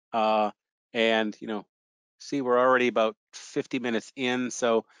investing. And, see, we're already about 50 minutes in,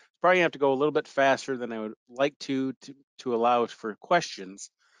 so probably have to go a little bit faster than I would like to allow for questions.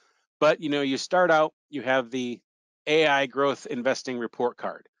 But, you start out, you have the AAII Growth Investing report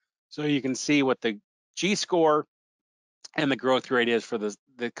card. So you can see what the G-score and the growth rate is for the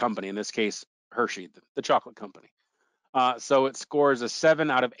company, in this case, Hershey, the chocolate company. So it scores a 7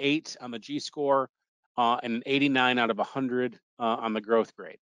 out of 8 on the G-score and an 89 out of 100 on the growth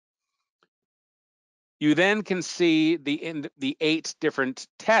grade. You then can see the 8 different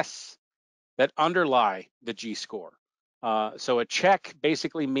tests that underlie the G-score. So a check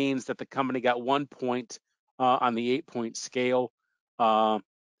basically means that the company got 1 point on the 8-point scale.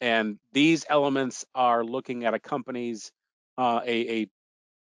 And these elements are looking at a company's a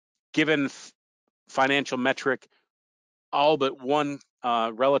given financial metric, all but one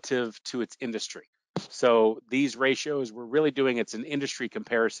relative to its industry. So these ratios, we're really doing it's an industry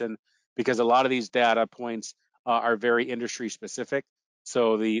comparison because a lot of these data points are very industry specific.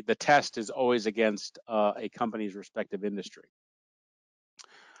 So the test is always against a company's respective industry.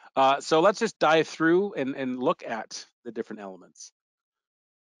 So let's just dive through and look at the different elements.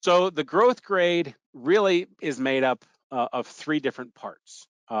 So the growth grade really is made up of 3 different parts.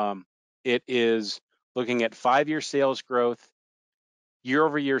 It is looking at 5-year sales growth,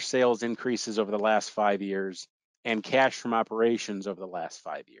 year-over-year sales increases over the last 5 years, and cash from operations over the last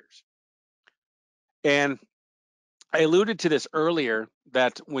 5 years. And I alluded to this earlier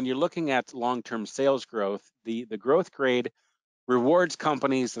that when you're looking at long-term sales growth, the growth grade rewards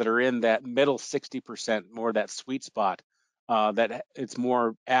companies that are in that middle 60%, more that sweet spot, that it's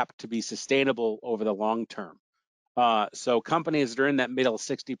more apt to be sustainable over the long term. So companies that are in that middle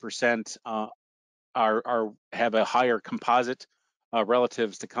 60% have a higher composite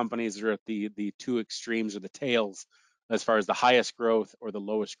relatives to companies that are at the 2 extremes or the tails as far as the highest growth or the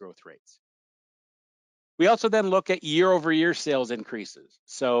lowest growth rates. We also then look at year-over-year sales increases.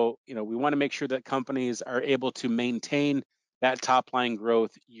 So, we want to make sure that companies are able to maintain that top line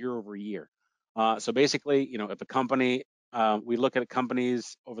growth year over year. So basically, if a company, we look at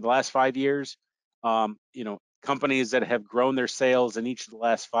companies over the last 5 years, companies that have grown their sales in each of the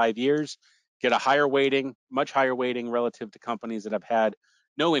last 5 years get a higher weighting, much higher weighting relative to companies that have had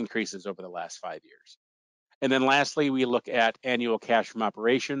no increases over the last 5 years. And then lastly, we look at annual cash from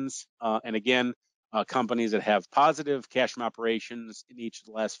operations. And again, companies that have positive cash from operations in each of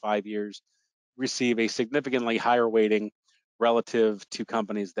the last 5 years receive a significantly higher weighting relative to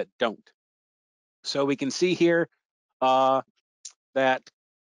companies that don't. So we can see here that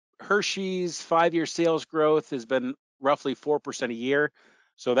Hershey's 5-year sales growth has been roughly 4% a year.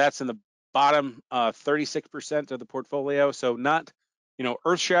 So that's in the bottom 36% of the portfolio. So not,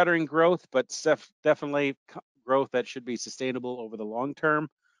 earth-shattering growth, but definitely growth that should be sustainable over the long term.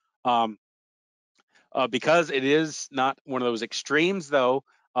 Because it is not one of those extremes, though,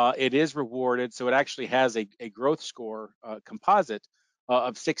 it is rewarded. So it actually has a growth score composite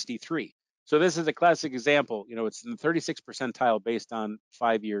of 63. So this is a classic example. It's in the 36th percentile based on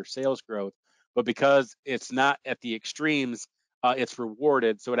 5-year sales growth, but because it's not at the extremes, it's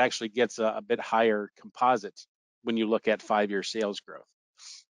rewarded. So it actually gets a bit higher composite when you look at 5-year sales growth.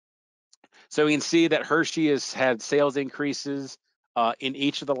 So we can see that Hershey has had sales increases in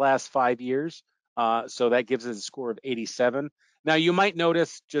each of the last 5 years. So that gives us a score of 87. Now you might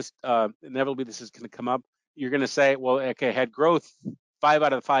notice, just inevitably this is going to come up. You're going to say, well, okay, had growth 5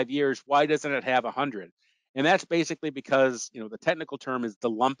 out of the 5 years. Why doesn't it have 100? And that's basically because, the technical term is the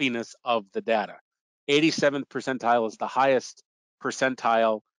lumpiness of the data. 87th percentile is the highest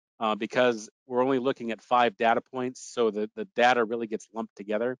percentile because we're only looking at 5 data points, so the data really gets lumped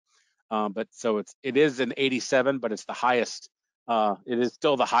together. But so it is an 87, but it's the highest. It is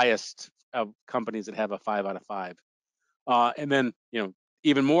still the highest of companies that have a 5 out of 5. And then,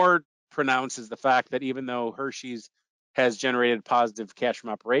 even more pronounced is the fact that even though Hershey's has generated positive cash from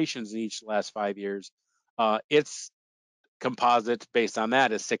operations in each of the last 5 years, its composite based on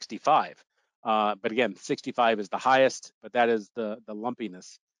that is 65. But again, 65 is the highest, but that is the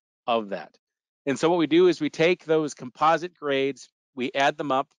lumpiness of that. And so what we do is we take those composite grades, we add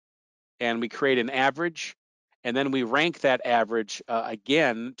them up, and we create an average, and then we rank that average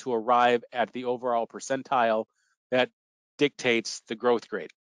again to arrive at the overall percentile that dictates the growth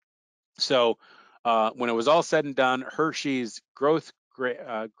grade. So when it was all said and done, Hershey's growth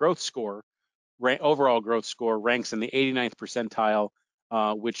score, overall growth score, ranks in the 89th percentile,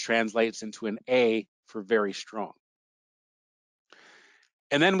 which translates into an A for very strong.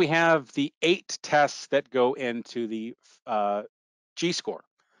 And then we have the 8 tests that go into the G score.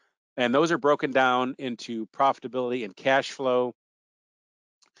 And those are broken down into profitability and cash flow,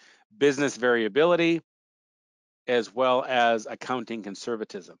 business variability, as well as accounting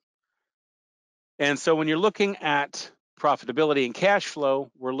conservatism. And so when you're looking at profitability and cash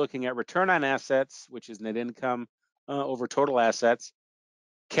flow, we're looking at return on assets, which is net income over total assets,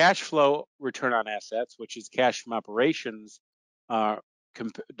 cash flow return on assets, which is cash from operations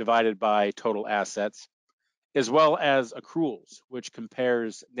divided by total assets, as well as accruals, which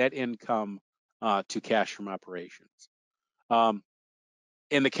compares net income to cash from operations.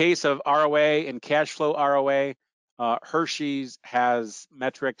 In the case of ROA and cash flow ROA, Hershey's has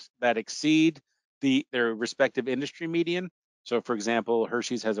metrics that exceed their respective industry median. So, for example,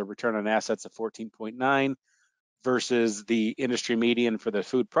 Hershey's has a return on assets of 14.9 versus the industry median for the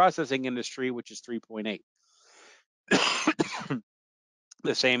food processing industry, which is 3.8.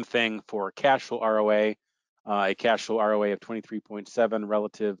 The same thing for cash flow ROA, a cash flow ROA of 23.7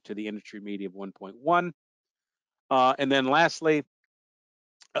 relative to the industry median of 1.1. And then lastly,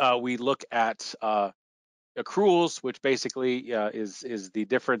 we look at accruals, which basically is the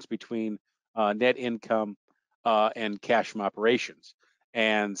difference between net income and cash from operations.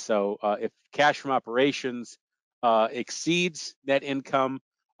 And so if cash from operations exceeds net income,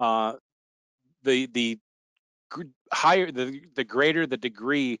 the higher, the greater the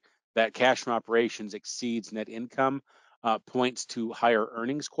degree that cash from operations exceeds net income points to higher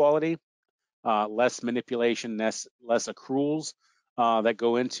earnings quality, less manipulation, less accruals that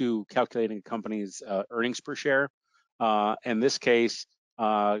go into calculating a company's earnings per share. In this case,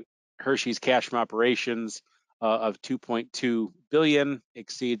 Hershey's cash from operations of 2.2 billion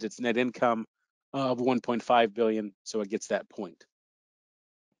exceeds its net income of 1.5 billion, so it gets that point.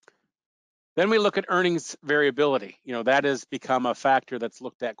 Then we look at earnings variability. That has become a factor that's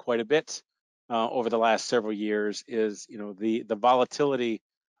looked at quite a bit over the last several years. Is the volatility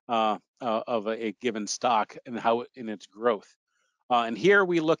of a given stock and how in its growth. And here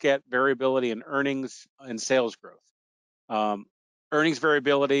we look at variability in earnings and sales growth. Earnings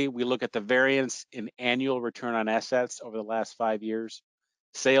variability, we look at the variance in annual return on assets over the last 5 years.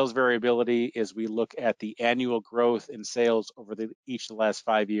 Sales variability is we look at the annual growth in sales over each of the last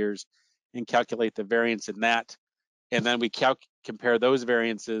 5 years and calculate the variance in that. And then we compare those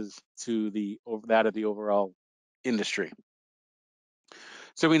variances to that of the overall industry.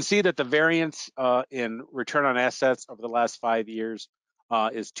 So we can see that the variance in return on assets over the last 5 years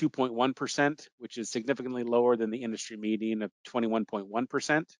is 2.1%, which is significantly lower than the industry median of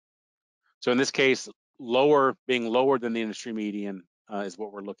 21.1%. So in this case, being lower than the industry median is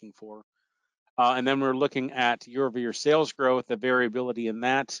what we're looking for. And then we're looking at year-over-year sales growth, the variability in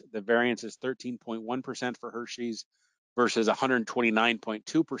that. The variance is 13.1% for Hershey's versus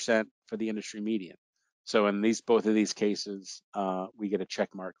 129.2% for the industry median. So in both of these cases, we get a check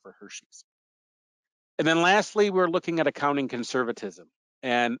mark for Hershey's. And then lastly, we're looking at accounting conservatism.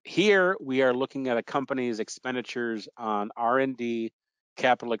 And here we are looking at a company's expenditures on R&D,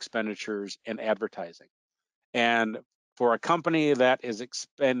 capital expenditures, and advertising. And for a company that is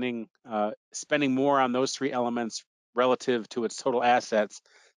spending more on those 3 elements relative to its total assets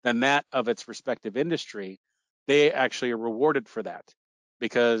than that of its respective industry, they actually are rewarded for that,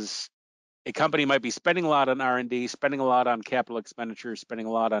 because a company might be spending a lot on R&D, spending a lot on capital expenditures, spending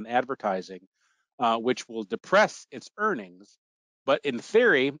a lot on advertising, which will depress its earnings. But in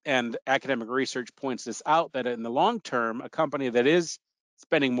theory, and academic research points this out, that in the long term, a company that is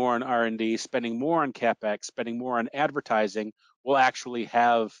spending more on R&D, spending more on CapEx, spending more on advertising will actually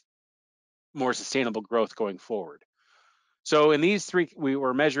have more sustainable growth going forward. So in these three, we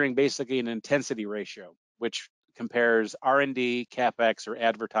were measuring basically an intensity ratio, which compares R&D, CapEx, or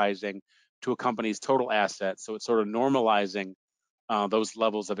advertising to a company's total assets. So it's sort of normalizing those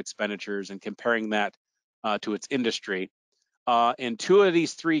levels of expenditures and comparing that to its industry. In two of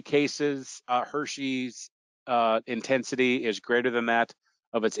these three cases, Hershey's intensity is greater than that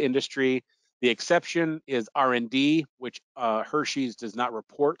of its industry. The exception is R&D, which Hershey's does not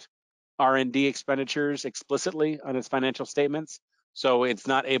report R&D expenditures explicitly on its financial statements, so it's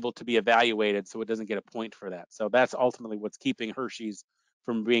not able to be evaluated, so it doesn't get a point for that. So that's ultimately what's keeping Hershey's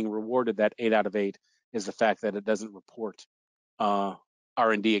from being rewarded that 8 out of 8, is the fact that it doesn't report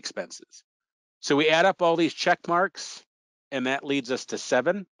R&D expenses. So we add up all these check marks, and that leads us to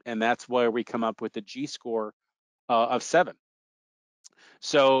 7, and that's where we come up with the G score of 7.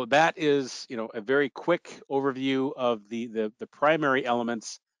 So that is, a very quick overview of the primary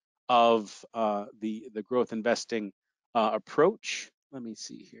elements of the growth investing approach. Let me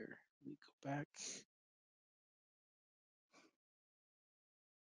see here. Let me go back.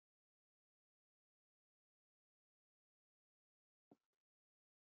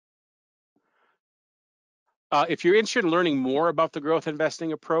 If you're interested in learning more about the growth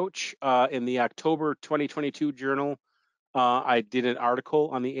investing approach, in the October 2022 journal, I did an article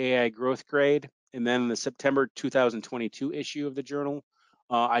on the AAII growth grade, and then in the September 2022 issue of the journal,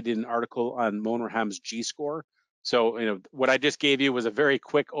 I did an article on Monagham's G-score. So, what I just gave you was a very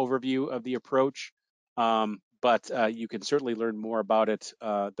quick overview of the approach, but you can certainly learn more about it,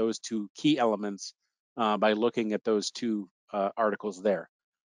 those two key elements, by looking at those two articles there.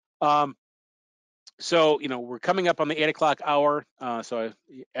 So, we're coming up on the 8 o'clock hour.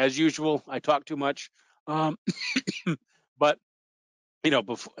 As usual, I talk too much. But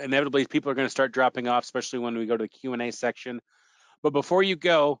inevitably people are going to start dropping off, especially when we go to the Q&A section. But before you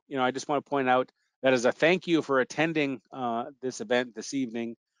go, I just want to point out that as a thank you for attending this event this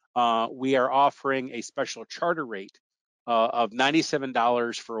evening, we are offering a special charter rate of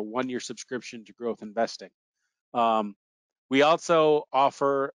 $97 for a 1-year subscription to Growth Investing. We also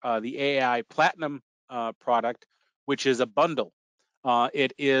offer the AAII Platinum product, which is a bundle.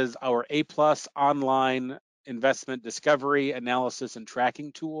 It is our A+ online investment discovery, analysis, and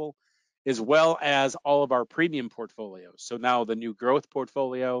tracking tool, as well as all of our premium portfolios. So now the new growth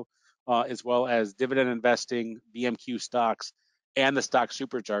portfolio, as well as dividend investing, BMQ stocks, and the stock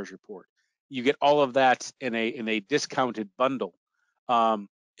supercharge report. You get all of that in a discounted bundle. And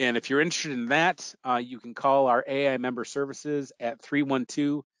if you're interested in that, you can call our AAII member services at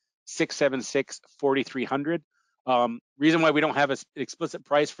 312-676-4300. Reason why we don't have an explicit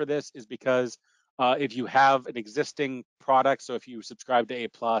price for this is because if you have an existing product, so if you subscribe to A+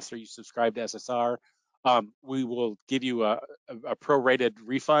 or you subscribe to SSR, we will give you a prorated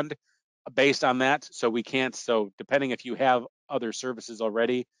refund based on that. So we can't, so depending if you have other services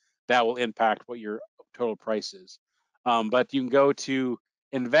already, that will impact what your total price is. But you can go to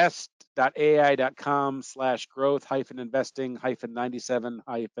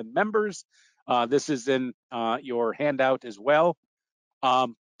invest.aai.com/growth-investing-97-members. This is in your handout as well.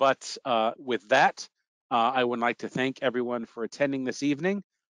 But with that, I would like to thank everyone for attending this evening,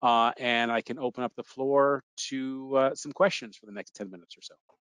 and I can open up the floor to some questions for the next 10 minutes or so.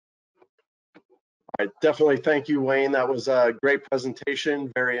 All right, definitely thank you, Wayne. That was a great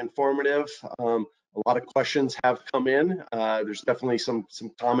presentation, very informative. A lot of questions have come in. There's definitely some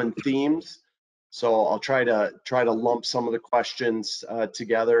common themes, so I'll try to lump some of the questions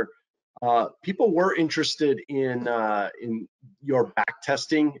together. People were interested in your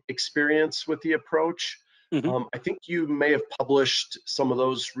backtesting experience with the approach. Mm-hmm. I think you may have published some of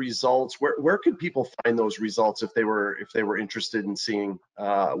those results. Where could people find those results if they were interested in seeing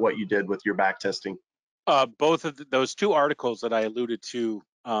what you did with your backtesting? Both of those two articles that I alluded to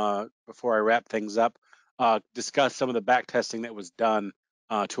before I wrap things up discuss some of the backtesting that was done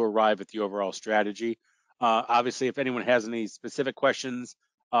to arrive at the overall strategy. Obviously, if anyone has any specific questions,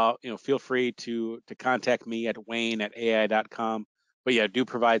 feel free to contact me at wayne@aai.com. But yeah, do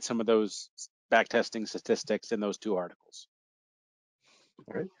provide some of those backtesting statistics in those two articles.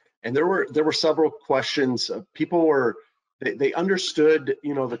 All right. And there were several questions. People they understood,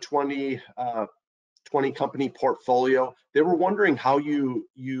 the 20 company portfolio. They were wondering how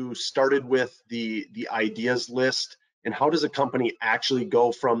you started with the ideas list, and how does a company actually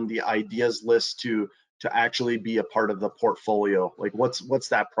go from the ideas list to actually be a part of the portfolio? Like what's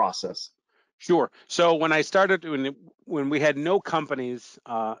that process? Sure. So when I started, when we had no companies,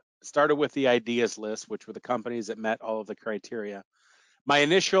 started with the ideas list, which were the companies that met all of the criteria. My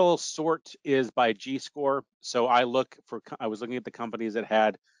initial sort is by G-score. So I was looking at the companies that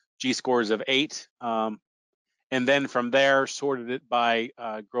had G-scores of 8, and then from there sorted it by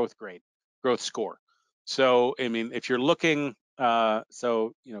growth grade, growth score. So I mean, if you're looking,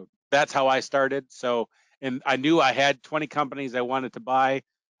 so that's how I started. So, and I knew I had 20 companies I wanted to buy,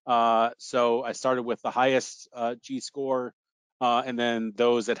 so I started with the highest G-score, and then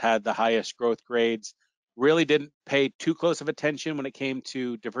those that had the highest growth grades. Really didn't pay too close of attention when it came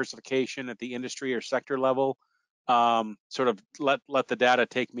to diversification at the industry or sector level. Sort of let the data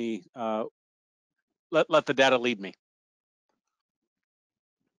take me, let the data lead me.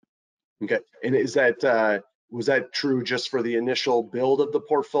 Okay, and is that was that true just for the initial build of the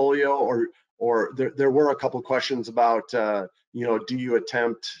portfolio, or there were a couple questions about do you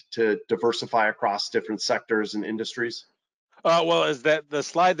attempt to diversify across different sectors and industries? Well, is that the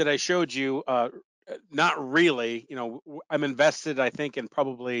slide that I showed you? Not really. I'm invested, I think, in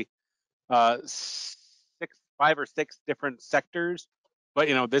probably 5 or 6 different sectors. But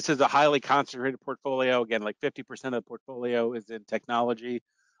this is a highly concentrated portfolio. Again, like 50% of the portfolio is in technology.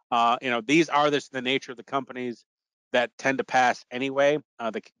 These are the nature of the companies that tend to pass anyway.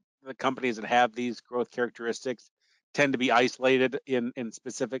 The companies that have these growth characteristics tend to be isolated in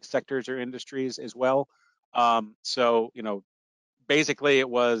specific sectors or industries as well. So basically, it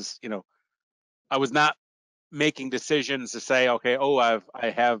was I was not making decisions to say, okay, I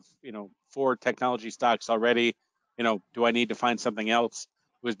have 4 technology stocks already. Do I need to find something else?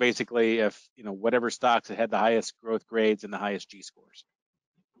 It was basically if whatever stocks that had the highest growth grades and the highest G scores.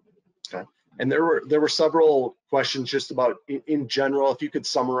 Okay, and there were several questions just about in general. If you could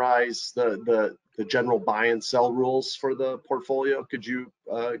summarize the general buy and sell rules for the portfolio, could you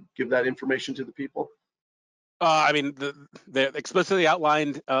give that information to the people? I mean, they're explicitly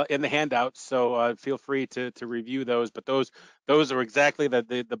outlined in the handouts, so feel free to review those. But those are exactly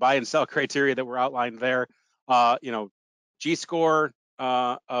the buy and sell criteria that were outlined there. G score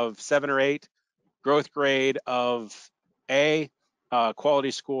of 7 or 8, growth grade of A, quality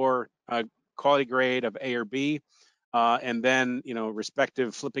score, quality grade of A or B, and then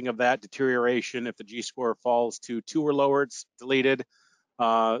respective flipping of that deterioration. If the G score falls to 2 or lower, it's deleted.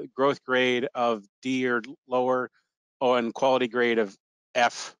 Growth grade of D or lower, and quality grade of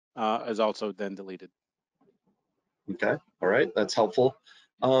F is also then deleted. Okay, all right, that's helpful.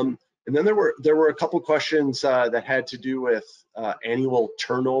 And then there were a couple questions that had to do with annual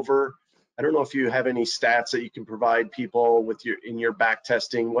turnover. I don't know if you have any stats that you can provide people with in your back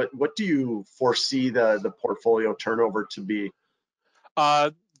testing. What do you foresee the portfolio turnover to be?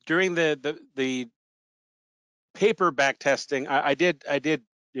 During the paper back testing, I did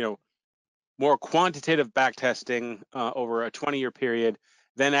more quantitative back testing over a 20-year period,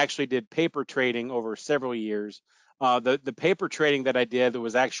 then actually did paper trading over several years. The paper trading that I did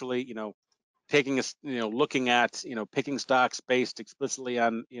was actually taking looking at picking stocks based explicitly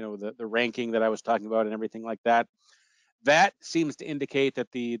on the ranking that I was talking about and everything like that. That seems to indicate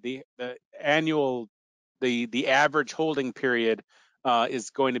that the annual the average holding period is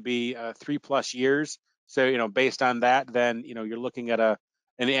going to be 3+ years. So based on that, then you're looking at an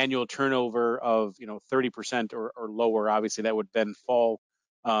annual turnover of 30% or lower. Obviously, that would then fall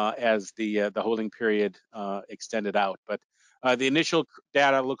as the holding period extended out. But the initial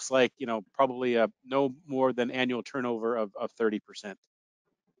data looks like probably no more than annual turnover of 30%.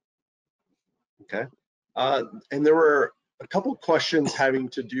 Okay, and there were a couple questions having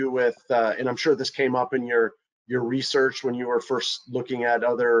to do with, and I'm sure this came up in your research when you were first looking at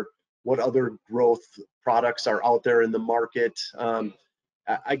what other growth products are out there in the market.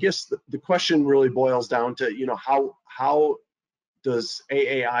 I guess the question really boils down to how does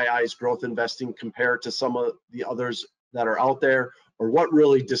AAII's growth investing compare to some of the others that are out there, or what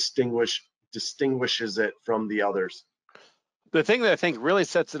really distinguishes it from the others? The thing that I think really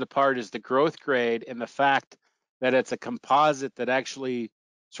sets it apart is the growth grade and the fact that it's a composite that actually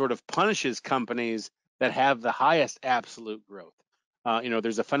sort of punishes companies that have the highest absolute growth.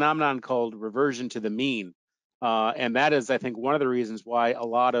 There's a phenomenon called reversion to the mean, and that is, I think, one of the reasons why a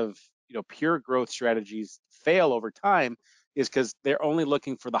lot of pure growth strategies fail over time is because they're only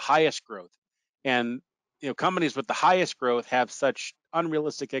looking for the highest growth, and companies with the highest growth have such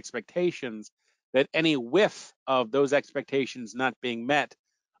unrealistic expectations that any whiff of those expectations not being met,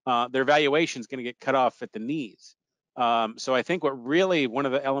 their valuation is going to get cut off at the knees. So I think one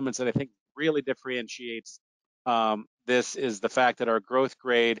of the elements that I think really differentiates this is the fact that our growth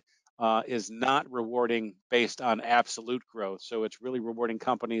grade is not rewarding based on absolute growth. So it's really rewarding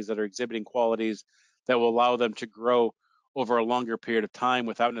companies that are exhibiting qualities that will allow them to grow over a longer period of time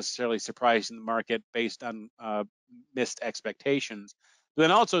without necessarily surprising the market based on missed expectations. But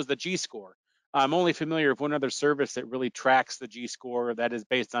then also is the G score. I'm only familiar with one other service that really tracks the G-score that is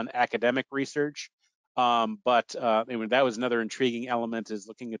based on academic research. But that was another intriguing element, is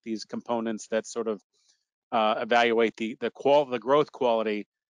looking at these components that sort of evaluate the growth quality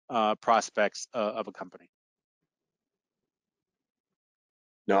prospects of a company.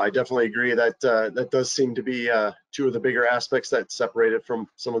 No, I definitely agree that that does seem to be two of the bigger aspects that separate it from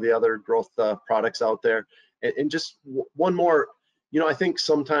some of the other growth products out there. And just one more, I think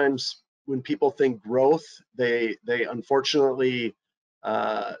sometimes when people think growth, they unfortunately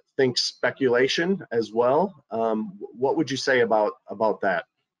think speculation as well. What would you say about that?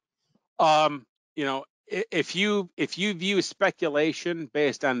 If you view speculation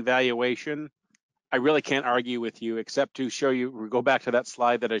based on valuation, I really can't argue with you, except to show you, we go back to that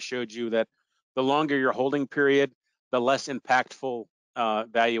slide that I showed you, that the longer your holding period, the less impactful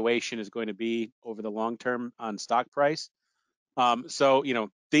valuation is going to be over the long term on stock price. So,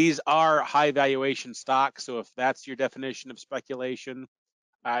 these are high valuation stocks. So if that's your definition of speculation,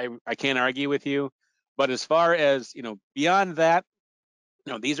 I can't argue with you. But as far as, beyond that,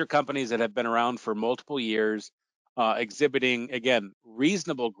 these are companies that have been around for multiple years, exhibiting, again,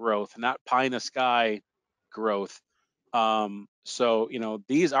 reasonable growth, not pie in the sky growth. So,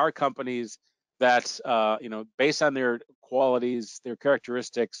 these are companies that, based on their qualities, their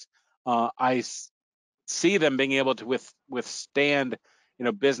characteristics, I see them being able to withstand,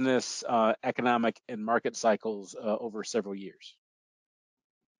 business, economic, and market cycles over several years.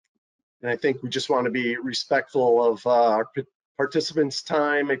 And I think we just want to be respectful of our participants'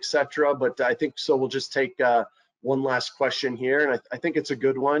 time, etc. But I think so. We'll just take one last question here, and I think it's a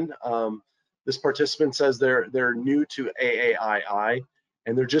good one. This participant says they're new to AAII,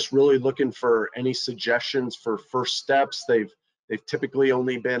 and they're just really looking for any suggestions for first steps. They've typically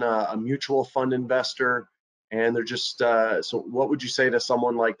only been a mutual fund investor, and they're just so. What would you say to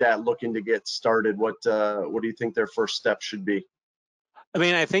someone like that looking to get started? What do you think their first step should be?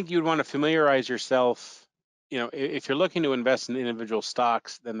 I think you'd want to familiarize yourself. If you're looking to invest in individual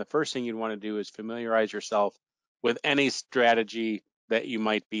stocks, then the first thing you'd want to do is familiarize yourself with any strategy that you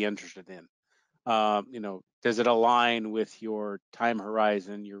might be interested in. Does it align with your time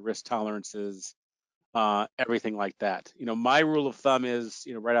horizon, your risk tolerances, everything like that? My rule of thumb is,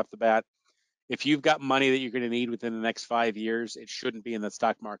 right off the bat, if you've got money that you're going to need within the next 5 years, it shouldn't be in the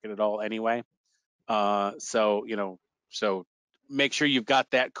stock market at all anyway. So make sure you've got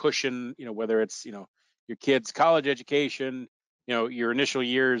that cushion, whether it's, your kids' college education, your initial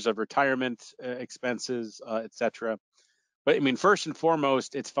years of retirement expenses, etc. But first and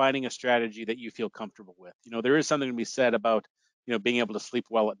foremost, it's finding a strategy that you feel comfortable with. There is something to be said about, being able to sleep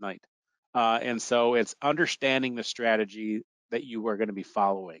well at night. And so it's understanding the strategy that you are going to be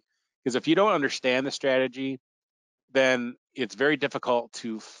following. Because if you don't understand the strategy, then it's very difficult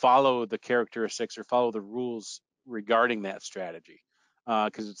to follow the characteristics or follow the rules regarding that strategy.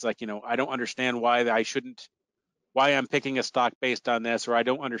 Because it's like, I don't understand why I'm picking a stock based on this, or I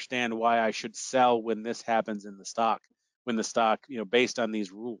don't understand why I should sell when this happens in the stock, based on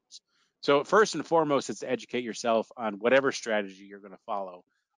these rules. So first and foremost, it's to educate yourself on whatever strategy you're going to follow.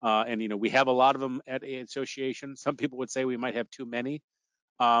 And we have a lot of them at AAII Association. Some people would say we might have too many.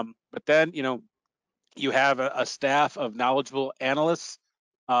 But then, you have a staff of knowledgeable analysts.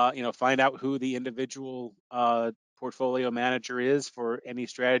 Find out who the individual portfolio manager is for any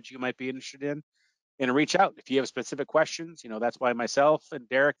strategy you might be interested in, and reach out if you have specific questions. That's why myself and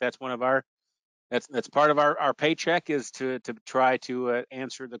Derek, that's part of our paycheck, is to try to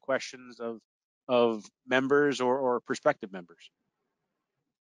answer the questions of members or prospective members.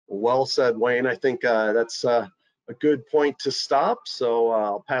 Well said, Wayne. I think that's a good point to stop. So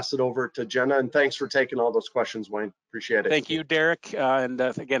I'll pass it over to Jenna, and thanks for taking all those questions, Wayne. Appreciate it. Thank you, Derek. And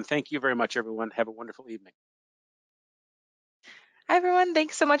again, thank you very much, everyone. Have a wonderful evening. Hi, everyone.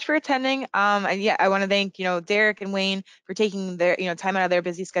 Thanks so much for attending. I want to thank, Derek and Wayne for taking their, time out of their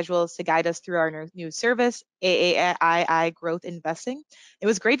busy schedules to guide us through our new service, AAII Growth Investing. It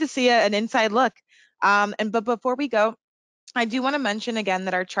was great to see an inside look. But before we go, I do want to mention again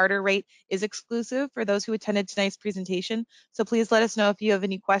that our charter rate is exclusive for those who attended tonight's presentation. So please let us know if you have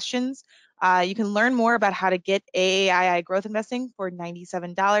any questions. You can learn more about how to get AAII Growth Investing for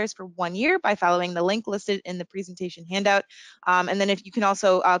 $97 for 1 year by following the link listed in the presentation handout. And then if you can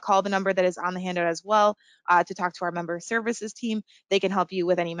also call the number that is on the handout as well to talk to our member services team. They can help you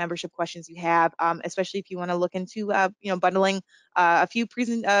with any membership questions you have, especially if you want to look into bundling a few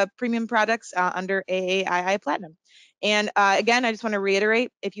premium products under AAII Platinum. And again, I just want to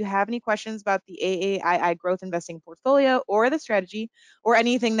reiterate, if you have any questions about the AAII Growth Investing portfolio or the strategy or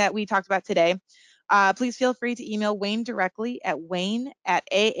anything that we talked about today, please feel free to email Wayne directly at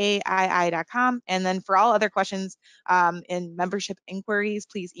wayne@aaii.com. And then for all other questions and membership inquiries,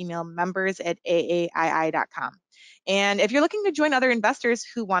 please email members@aaii.com. And if you're looking to join other investors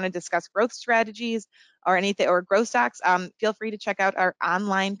who want to discuss growth strategies or anything or growth stocks, feel free to check out our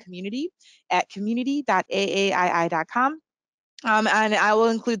online community at community.aaii.com. And I will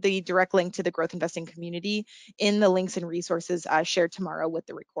include the direct link to the growth investing community in the links and resources shared tomorrow with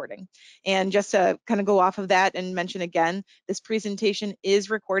the recording. And just to kind of go off of that and mention again, this presentation is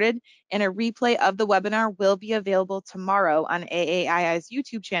recorded and a replay of the webinar will be available tomorrow on AAII's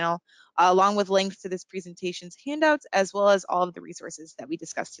YouTube channel, along with links to this presentation's handouts, as well as all of the resources that we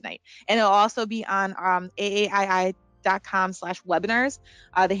discussed tonight. And it'll also be on AAII.com/webinars.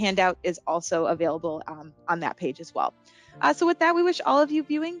 The handout is also available on that page as well. So with that, we wish all of you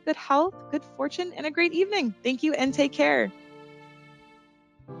viewing good health, good fortune, and a great evening. Thank you and take care.